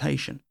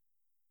incantation.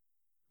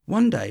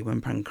 One day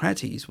when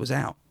Pancrates was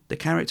out, the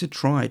character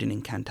tried an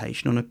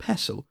incantation on a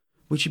pestle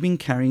which had been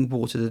carrying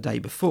water the day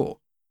before.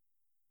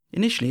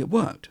 Initially it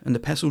worked, and the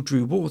pestle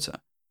drew water,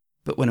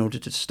 but when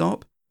ordered to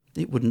stop,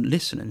 it wouldn't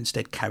listen and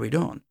instead carried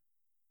on.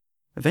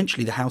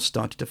 Eventually the house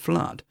started to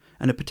flood,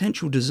 and a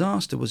potential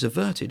disaster was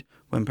averted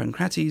when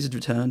Pancrates had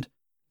returned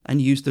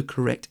and used the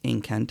correct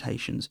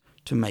incantations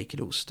to make it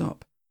all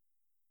stop.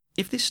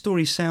 If this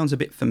story sounds a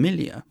bit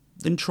familiar,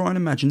 then try and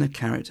imagine the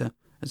character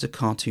as a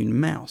cartoon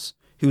mouse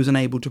who was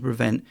unable to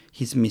prevent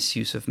his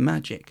misuse of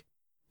magic.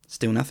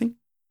 Still nothing?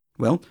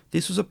 Well,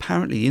 this was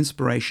apparently the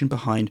inspiration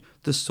behind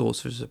The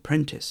Sorcerer's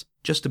Apprentice.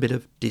 Just a bit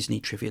of Disney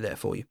trivia there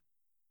for you.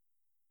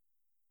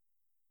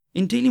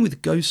 In dealing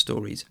with ghost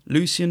stories,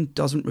 Lucian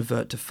doesn't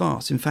revert to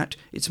farce. In fact,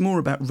 it's more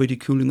about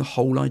ridiculing the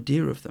whole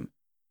idea of them.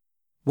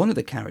 One of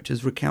the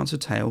characters recounts a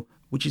tale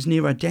which is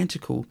near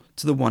identical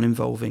to the one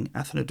involving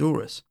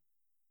Athenodorus.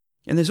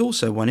 And there's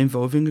also one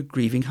involving a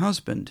grieving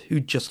husband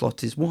who'd just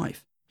lost his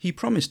wife. He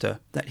promised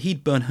her that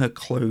he'd burn her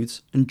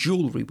clothes and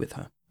jewellery with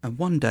her, and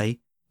one day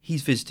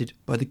he's visited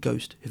by the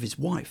ghost of his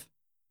wife.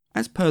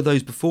 As per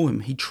those before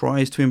him, he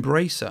tries to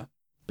embrace her,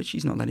 but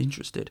she's not that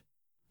interested.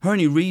 Her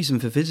only reason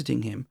for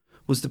visiting him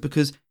was that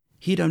because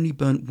he'd only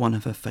burnt one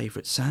of her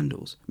favourite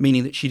sandals,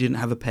 meaning that she didn't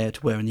have a pair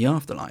to wear in the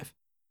afterlife.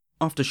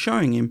 After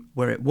showing him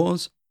where it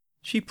was,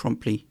 she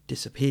promptly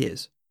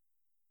disappears.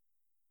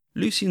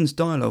 Lucian's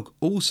dialogue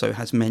also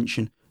has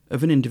mention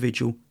of an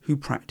individual who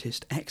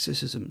practiced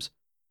exorcisms,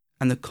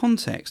 and the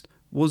context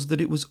was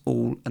that it was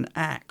all an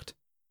act.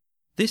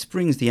 This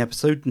brings the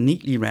episode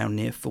neatly round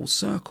near full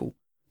circle,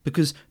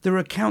 because there are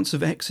accounts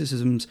of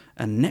exorcisms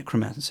and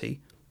necromancy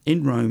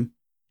in Rome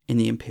in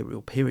the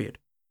imperial period.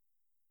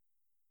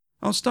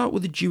 I'll start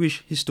with the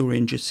Jewish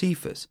historian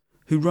Josephus,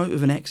 who wrote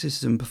of an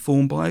exorcism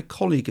performed by a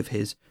colleague of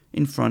his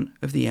in front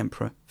of the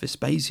Emperor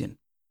Vespasian.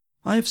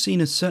 I have seen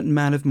a certain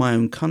man of my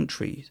own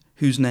country,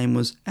 whose name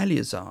was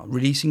Eleazar,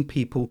 releasing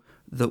people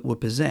that were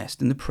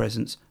possessed in the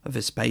presence of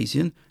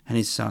Vespasian and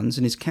his sons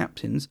and his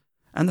captains,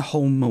 and the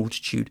whole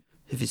multitude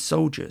of his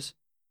soldiers.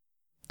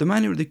 The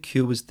manner of the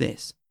cure was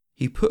this: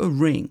 he put a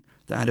ring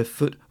that had a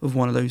foot of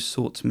one of those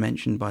sorts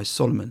mentioned by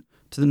Solomon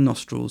to the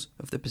nostrils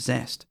of the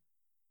possessed,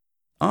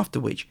 after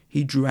which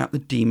he drew out the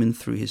demon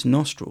through his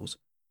nostrils,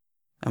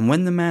 and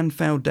when the man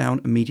fell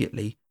down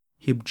immediately,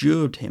 he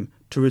adjured him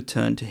to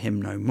return to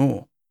him no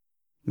more,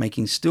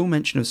 making still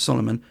mention of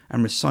Solomon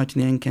and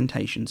reciting the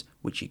incantations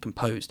which he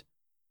composed.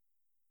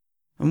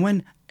 And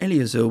when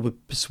Eleazar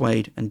would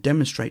persuade and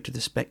demonstrate to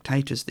the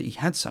spectators that he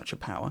had such a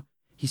power,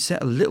 he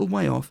set a little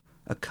way off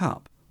a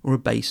cup or a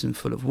basin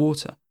full of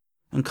water,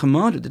 and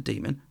commanded the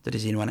demon that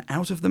is in and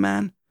out of the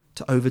man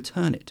to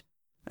overturn it,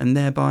 and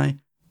thereby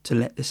to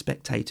let the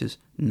spectators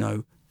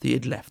know that he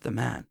had left the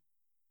man.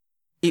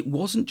 It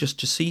wasn't just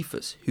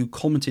Josephus who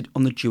commented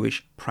on the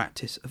Jewish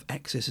practice of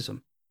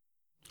exorcism.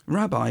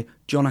 Rabbi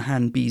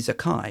Jonahan B.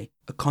 Zakkai,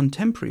 a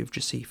contemporary of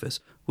Josephus,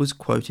 was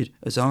quoted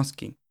as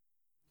asking,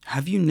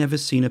 "Have you never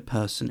seen a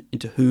person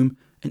into whom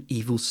an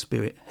evil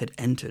spirit had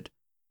entered?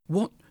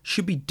 What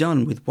should be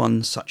done with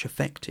one such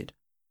affected?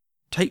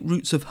 Take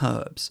roots of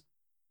herbs,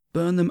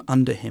 burn them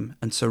under him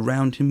and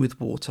surround him with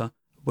water,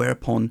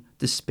 whereupon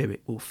the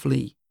spirit will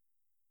flee."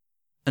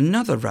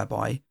 Another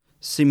rabbi,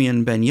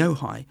 Simeon ben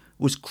Yohai,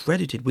 was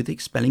credited with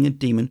expelling a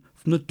demon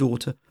from the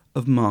daughter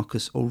of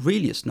Marcus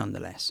Aurelius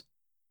nonetheless.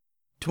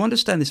 To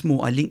understand this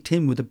more, I linked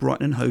in with the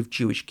Brighton and Hove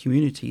Jewish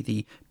community,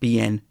 the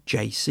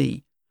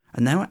BNJC,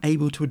 and they were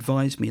able to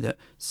advise me that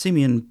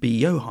Simeon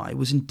B. Yohai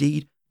was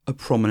indeed a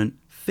prominent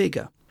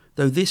figure,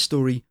 though this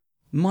story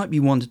might be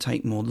one to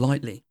take more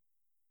lightly.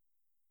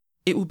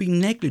 It would be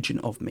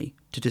negligent of me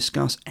to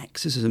discuss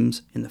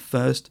exorcisms in the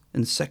 1st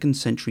and 2nd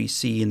century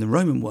CE in the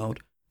Roman world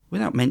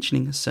without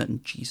mentioning a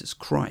certain Jesus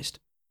Christ.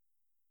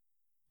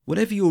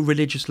 Whatever your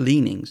religious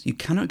leanings, you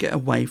cannot get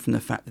away from the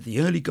fact that the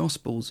early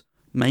Gospels,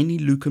 mainly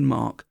Luke and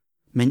Mark,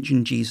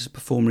 mention Jesus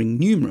performing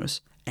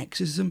numerous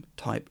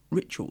exorcism-type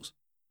rituals.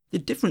 The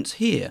difference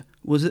here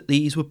was that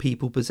these were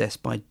people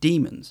possessed by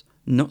demons,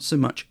 not so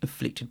much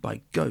afflicted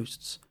by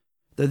ghosts,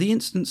 though the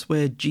instance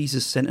where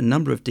Jesus sent a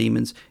number of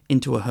demons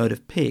into a herd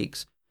of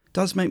pigs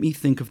does make me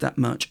think of that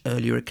much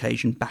earlier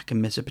occasion back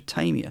in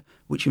Mesopotamia,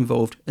 which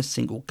involved a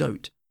single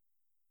goat.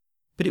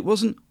 But it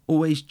wasn't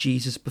always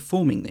Jesus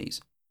performing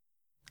these.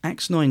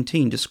 Acts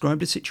 19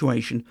 described a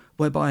situation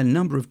whereby a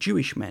number of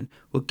Jewish men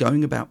were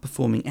going about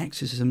performing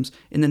exorcisms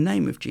in the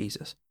name of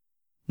Jesus.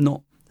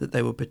 Not that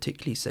they were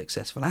particularly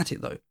successful at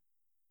it, though.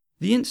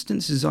 The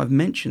instances I've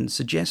mentioned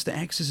suggest that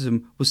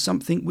exorcism was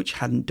something which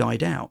hadn't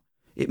died out.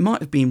 It might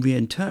have been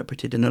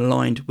reinterpreted and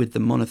aligned with the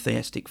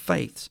monotheistic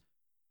faiths,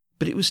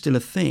 but it was still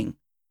a thing.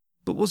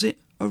 But was it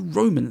a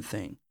Roman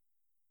thing?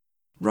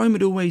 Rome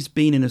had always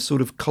been in a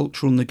sort of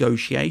cultural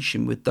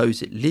negotiation with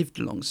those it lived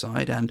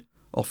alongside and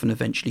often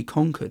eventually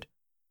conquered.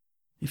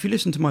 If you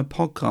listen to my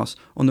podcast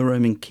on the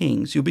Roman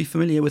kings, you'll be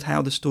familiar with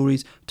how the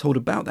stories told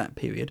about that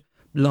period,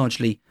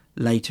 largely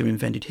later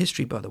invented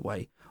history by the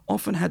way,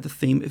 often had the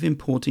theme of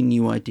importing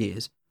new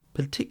ideas,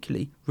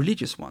 particularly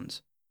religious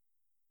ones.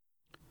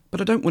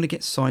 But I don't want to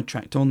get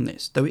sidetracked on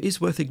this, though it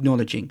is worth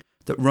acknowledging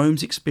that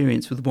Rome's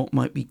experience with what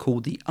might be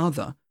called the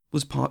other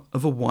was part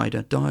of a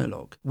wider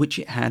dialogue, which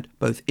it had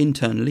both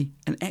internally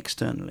and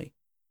externally.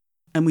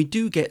 And we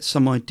do get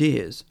some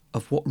ideas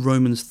of what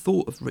Romans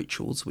thought of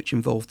rituals which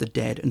involved the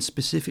dead and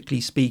specifically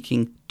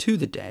speaking to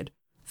the dead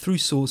through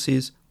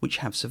sources which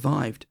have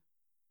survived.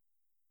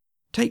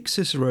 Take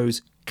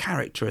Cicero's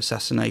character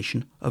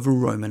assassination of a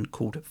Roman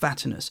called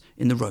Vatinus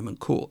in the Roman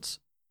courts.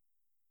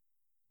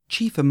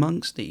 Chief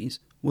amongst these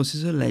was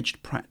his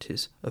alleged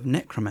practice of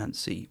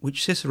necromancy,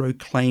 which Cicero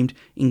claimed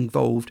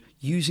involved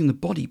using the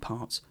body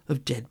parts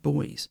of dead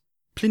boys.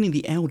 Pliny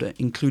the Elder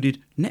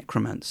included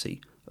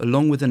necromancy,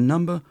 along with a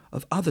number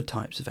of other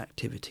types of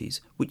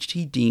activities which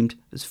he deemed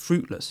as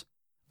fruitless.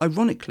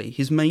 Ironically,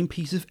 his main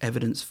piece of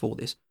evidence for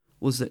this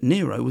was that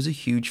Nero was a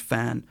huge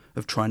fan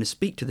of trying to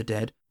speak to the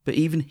dead, but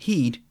even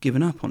he'd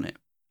given up on it.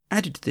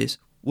 Added to this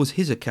was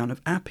his account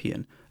of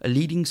Appian, a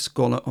leading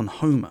scholar on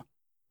Homer.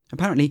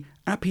 Apparently,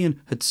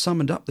 Appian had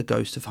summoned up the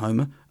ghost of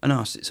Homer and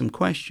asked it some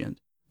questions,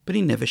 but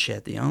he never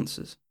shared the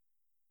answers.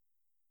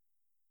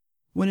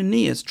 When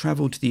Aeneas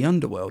travelled to the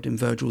underworld in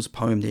Virgil's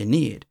poem The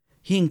Aeneid,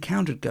 he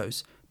encountered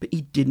ghosts, but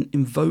he didn't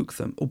invoke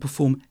them or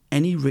perform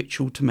any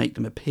ritual to make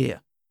them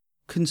appear.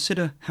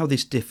 Consider how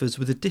this differs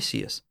with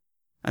Odysseus,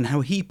 and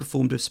how he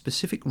performed a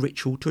specific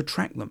ritual to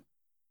attract them.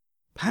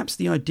 Perhaps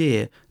the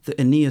idea that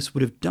Aeneas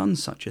would have done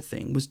such a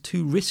thing was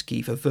too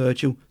risky for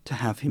Virgil to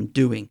have him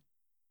doing.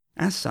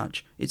 As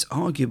such, it's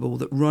arguable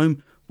that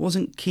Rome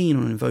wasn't keen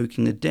on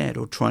invoking the dead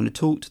or trying to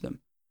talk to them.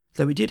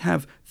 Though it did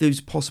have those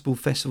possible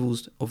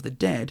festivals of the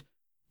dead,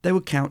 they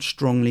were couched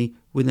strongly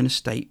within a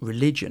state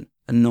religion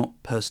and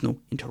not personal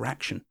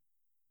interaction.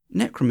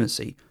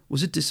 Necromancy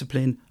was a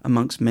discipline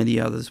amongst many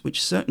others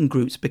which certain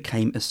groups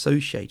became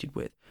associated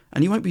with,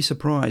 and you won't be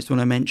surprised when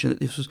I mention that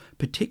this was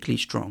particularly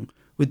strong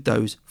with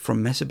those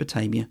from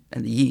Mesopotamia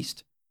and the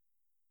East.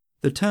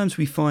 The terms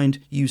we find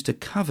used to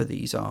cover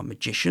these are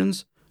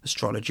magicians,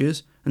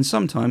 astrologers, and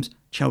sometimes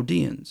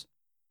Chaldeans.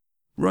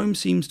 Rome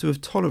seems to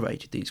have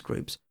tolerated these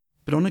groups,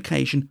 but on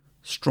occasion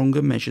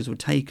stronger measures were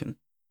taken.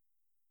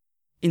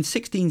 In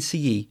 16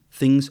 CE,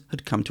 things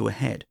had come to a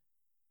head.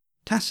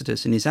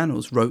 Tacitus in his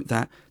annals wrote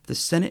that the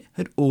Senate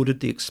had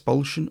ordered the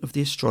expulsion of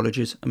the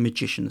astrologers and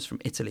magicians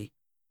from Italy.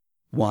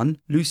 One,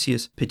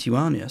 Lucius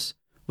Pituanius,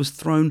 was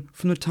thrown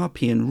from the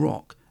Tarpeian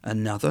Rock,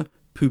 another,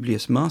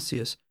 Publius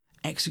Marcius,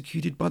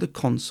 executed by the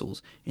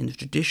consuls in the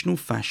traditional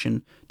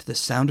fashion to the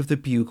sound of the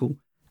bugle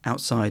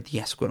outside the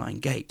Esquiline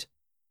Gate.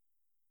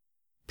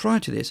 Prior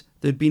to this,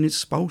 there had been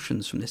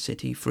expulsions from the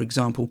city, for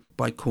example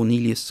by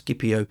Cornelius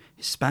Scipio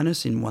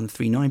Hispanus in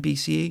 139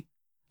 BCE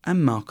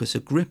and Marcus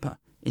Agrippa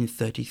in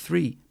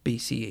 33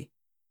 BCE.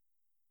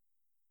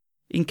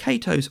 In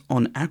Cato's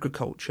On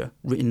Agriculture,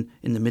 written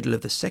in the middle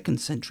of the 2nd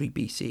century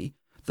BCE,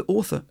 the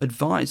author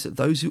advised that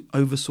those who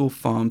oversaw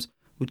farms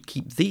would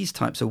keep these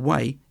types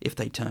away if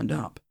they turned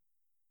up.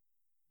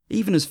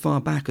 Even as far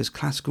back as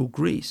classical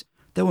Greece,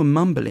 there were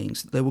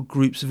mumblings that there were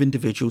groups of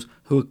individuals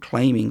who were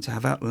claiming to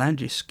have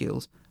outlandish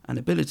skills and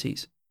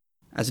abilities.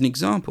 As an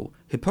example,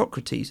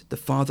 Hippocrates, the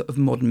father of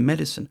modern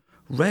medicine,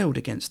 railed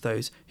against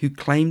those who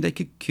claimed they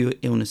could cure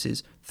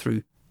illnesses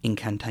through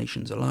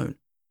incantations alone.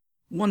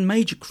 One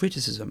major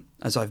criticism,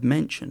 as I've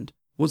mentioned,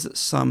 was that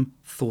some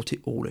thought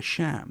it all a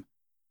sham,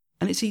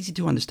 and it's easy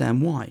to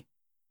understand why.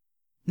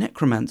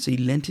 Necromancy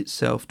lent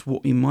itself to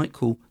what we might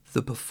call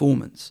the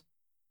performance.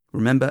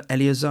 Remember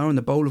Eleazar and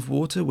the bowl of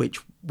water, which,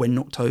 when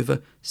knocked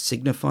over,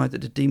 signified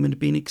that the demon had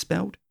been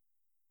expelled?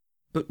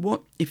 But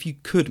what if you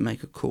could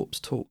make a corpse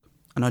talk?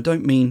 And I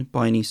don't mean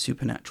by any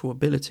supernatural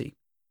ability.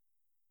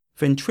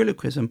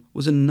 Ventriloquism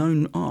was a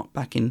known art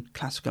back in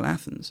classical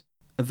Athens.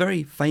 A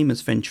very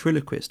famous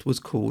ventriloquist was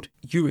called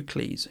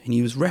Eurycles, and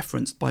he was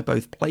referenced by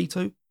both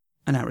Plato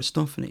and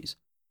Aristophanes.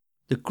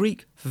 The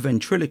Greek for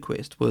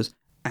ventriloquist was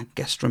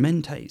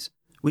agastromenes,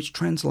 which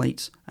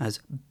translates as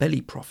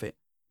belly prophet,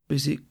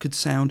 because it could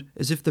sound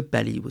as if the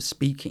belly was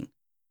speaking.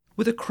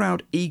 With a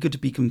crowd eager to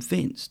be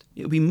convinced,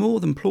 it would be more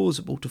than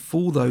plausible to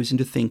fool those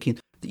into thinking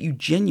that you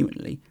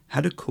genuinely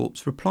had a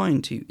corpse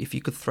replying to you if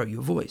you could throw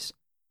your voice.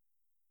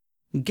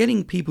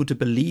 Getting people to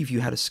believe you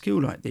had a skill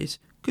like this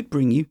could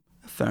bring you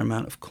a fair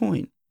amount of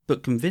coin,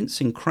 but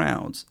convincing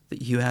crowds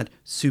that you had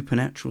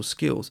supernatural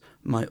skills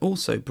might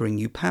also bring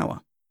you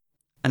power.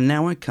 And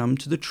now I come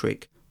to the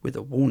trick with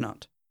a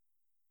walnut.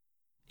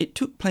 It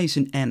took place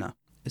in Enna,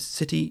 a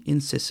city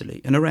in Sicily,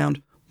 in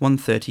around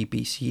 130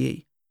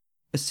 BCE.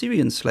 A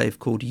Syrian slave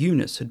called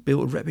Eunice had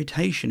built a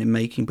reputation in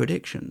making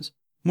predictions.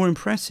 More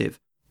impressive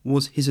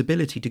was his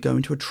ability to go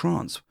into a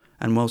trance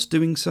and, whilst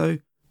doing so,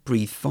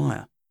 breathe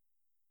fire.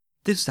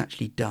 This was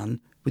actually done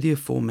with the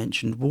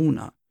aforementioned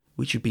walnut,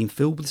 which had been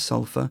filled with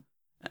sulphur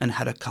and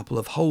had a couple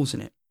of holes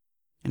in it.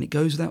 And it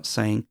goes without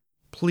saying,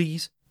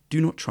 please do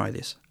not try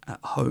this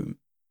at home.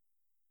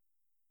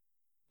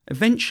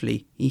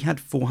 Eventually, he had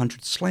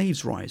 400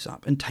 slaves rise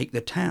up and take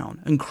the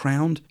town and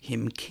crowned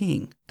him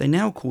king. They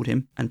now called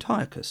him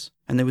Antiochus,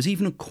 and there was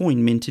even a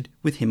coin minted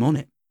with him on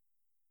it.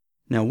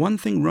 Now, one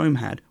thing Rome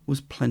had was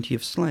plenty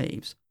of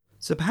slaves,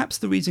 so perhaps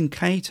the reason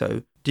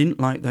Cato didn't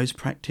like those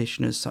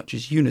practitioners such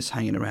as Eunice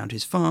hanging around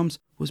his farms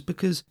was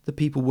because the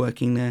people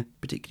working there,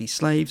 particularly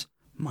slaves,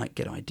 might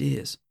get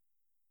ideas.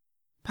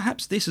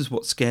 Perhaps this is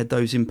what scared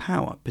those in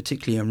power,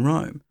 particularly in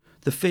Rome,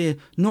 the fear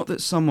not that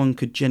someone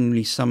could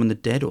genuinely summon the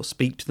dead or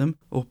speak to them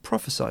or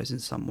prophesize in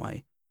some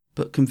way,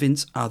 but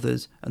convince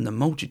others and the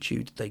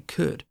multitude they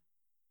could.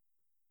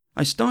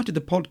 I started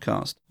the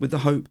podcast with the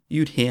hope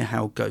you'd hear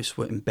how ghosts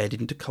were embedded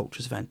into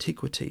cultures of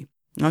antiquity.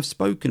 I've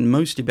spoken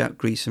mostly about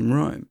Greece and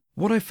Rome.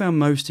 What I found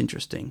most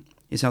interesting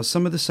is how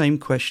some of the same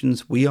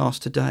questions we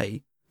ask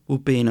today were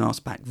being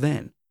asked back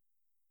then.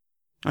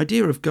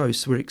 Idea of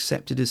ghosts were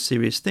accepted as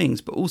serious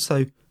things, but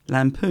also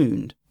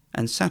lampooned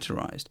and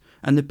satirized,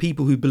 and the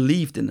people who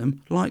believed in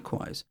them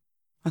likewise.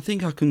 I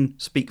think I can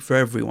speak for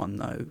everyone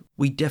though.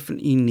 We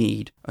definitely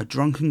need a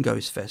drunken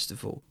ghost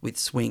festival with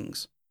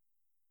swings.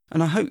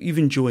 And I hope you've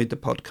enjoyed the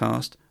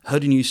podcast,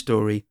 heard a new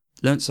story,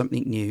 learnt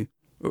something new,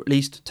 or at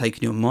least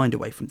taken your mind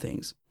away from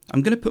things.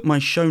 I'm going to put my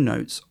show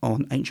notes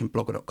on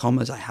ancientblogger.com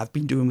as I have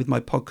been doing with my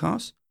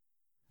podcast.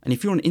 And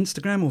if you're on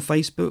Instagram or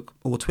Facebook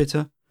or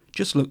Twitter,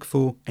 just look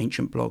for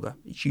Ancient Blogger.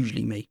 It's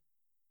usually me.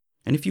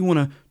 And if you want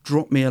to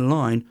drop me a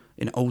line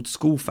in old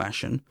school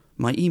fashion,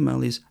 my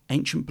email is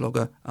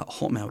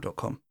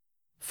ancientblogger@hotmail.com.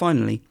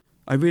 Finally,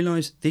 I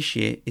realise this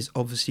year is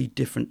obviously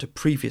different to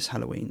previous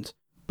Halloweens,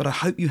 but I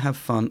hope you have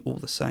fun all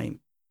the same.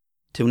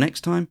 Till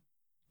next time,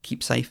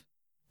 keep safe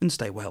and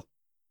stay well.